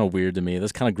 Those are kind of weird to me.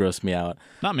 Those kind of gross me out.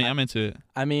 Not me. I'm into it.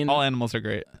 I mean, all animals are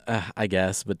great. I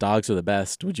guess, but dogs are the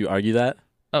best. Would you argue that?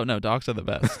 Oh, no. Dogs are the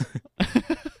best.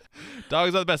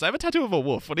 Dogs are the best. I have a tattoo of a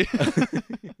wolf. What do you...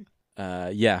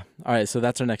 Yeah. All right. So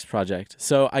that's our next project.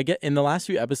 So in the last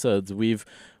few episodes,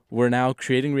 we're now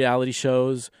creating reality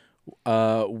shows.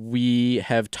 We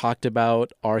have talked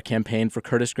about our campaign for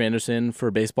Curtis Granderson for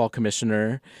baseball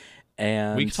commissioner,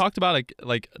 and we talked about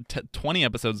 20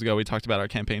 episodes ago. We talked about our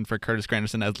campaign for Curtis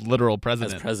Granderson as literal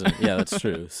president. As president, yeah, that's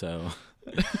true. So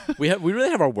we really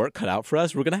have our work cut out for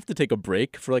us. We're gonna have to take a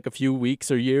break for like a few weeks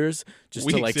or years just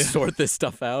to sort this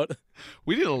stuff out.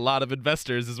 We need a lot of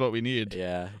investors is what we need.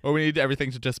 Yeah. Or we need everything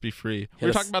to just be free. We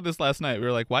were talking about this last night. We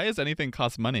were like, why does anything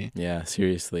cost money? Yeah,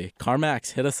 seriously.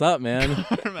 CarMax, hit us up, man.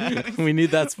 CarMax. We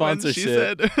need that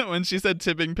sponsorship. When she said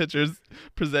tipping pictures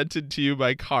presented to you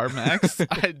by CarMax,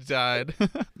 I died.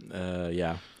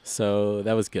 Yeah. So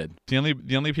that was good. The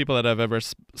only people that have ever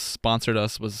sponsored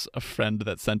us was a friend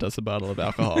that sent us a bottle of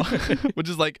alcohol, which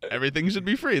is like everything should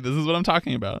be free. This is what I'm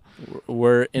talking about.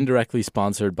 We're indirectly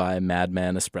sponsored by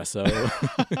Madman Espresso,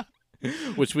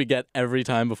 which we get every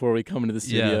time before we come into the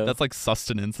studio. Yeah, that's like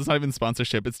sustenance. It's not even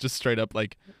sponsorship. It's just straight up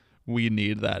like we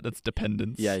need that. That's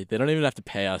dependence. Yeah, they don't even have to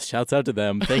pay us. Shouts out to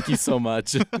them. Thank you so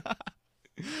much.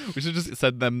 We should just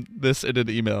send them this in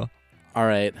an email. All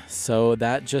right, so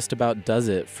that just about does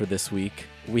it for this week.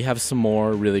 We have some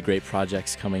more really great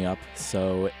projects coming up,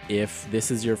 so if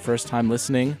this is your first time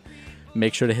listening,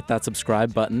 make sure to hit that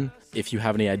subscribe button. If you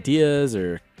have any ideas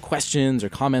or questions or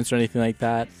comments or anything like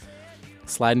that,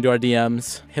 slide into our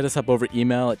DMs. Hit us up over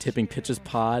email at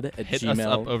tippingpitchespod@gmail.com. Hit us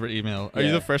up over email. Are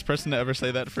you the first person to ever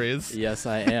say that phrase? Yes,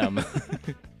 I am.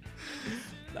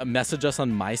 Message us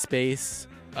on MySpace.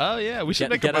 Oh, yeah. We should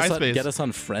make a MySpace. Get us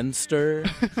on Friendster.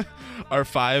 Our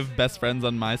 5 best friends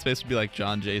on MySpace would be like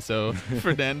John Jaso,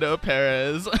 Fernando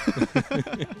Perez,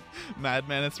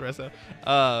 Madman Espresso.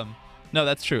 No,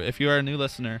 that's true. If you are a new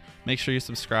listener, make sure you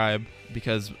subscribe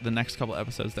because the next couple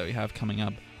episodes that we have coming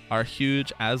up are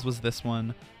huge, as was this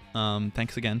one.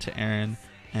 Thanks again to Eireann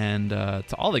and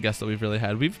to all the guests that we've really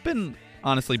had. We've been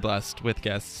honestly blessed with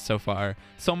guests so far.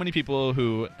 So many people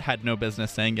who had no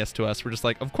business saying yes to us were just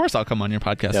like, of course I'll come on your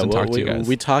podcast and talk to you guys.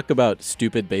 We talk about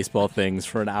stupid baseball things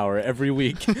for an hour every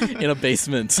week in a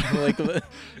basement.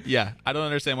 Yeah, I don't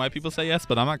understand why people say yes,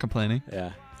 but I'm not complaining.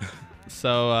 Yeah.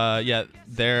 So,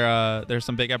 there's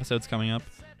some big episodes coming up.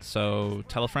 So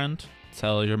tell a friend,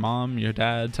 tell your mom, your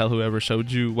dad, tell whoever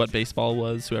showed you what baseball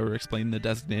was, whoever explained the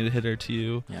designated hitter to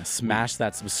you. Yeah, smash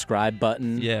that subscribe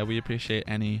button. Yeah, we appreciate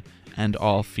any and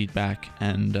all feedback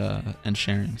and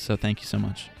sharing. So thank you so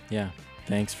much. Yeah,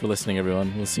 thanks for listening,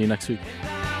 everyone. We'll see you next week.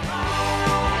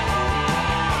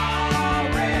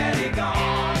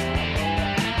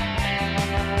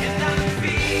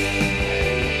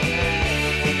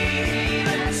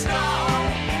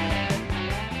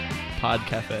 Pod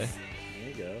Cafe. There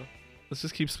you go. Let's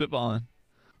just keep spitballing.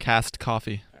 Cast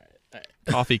coffee. All right.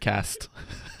 Coffee cast.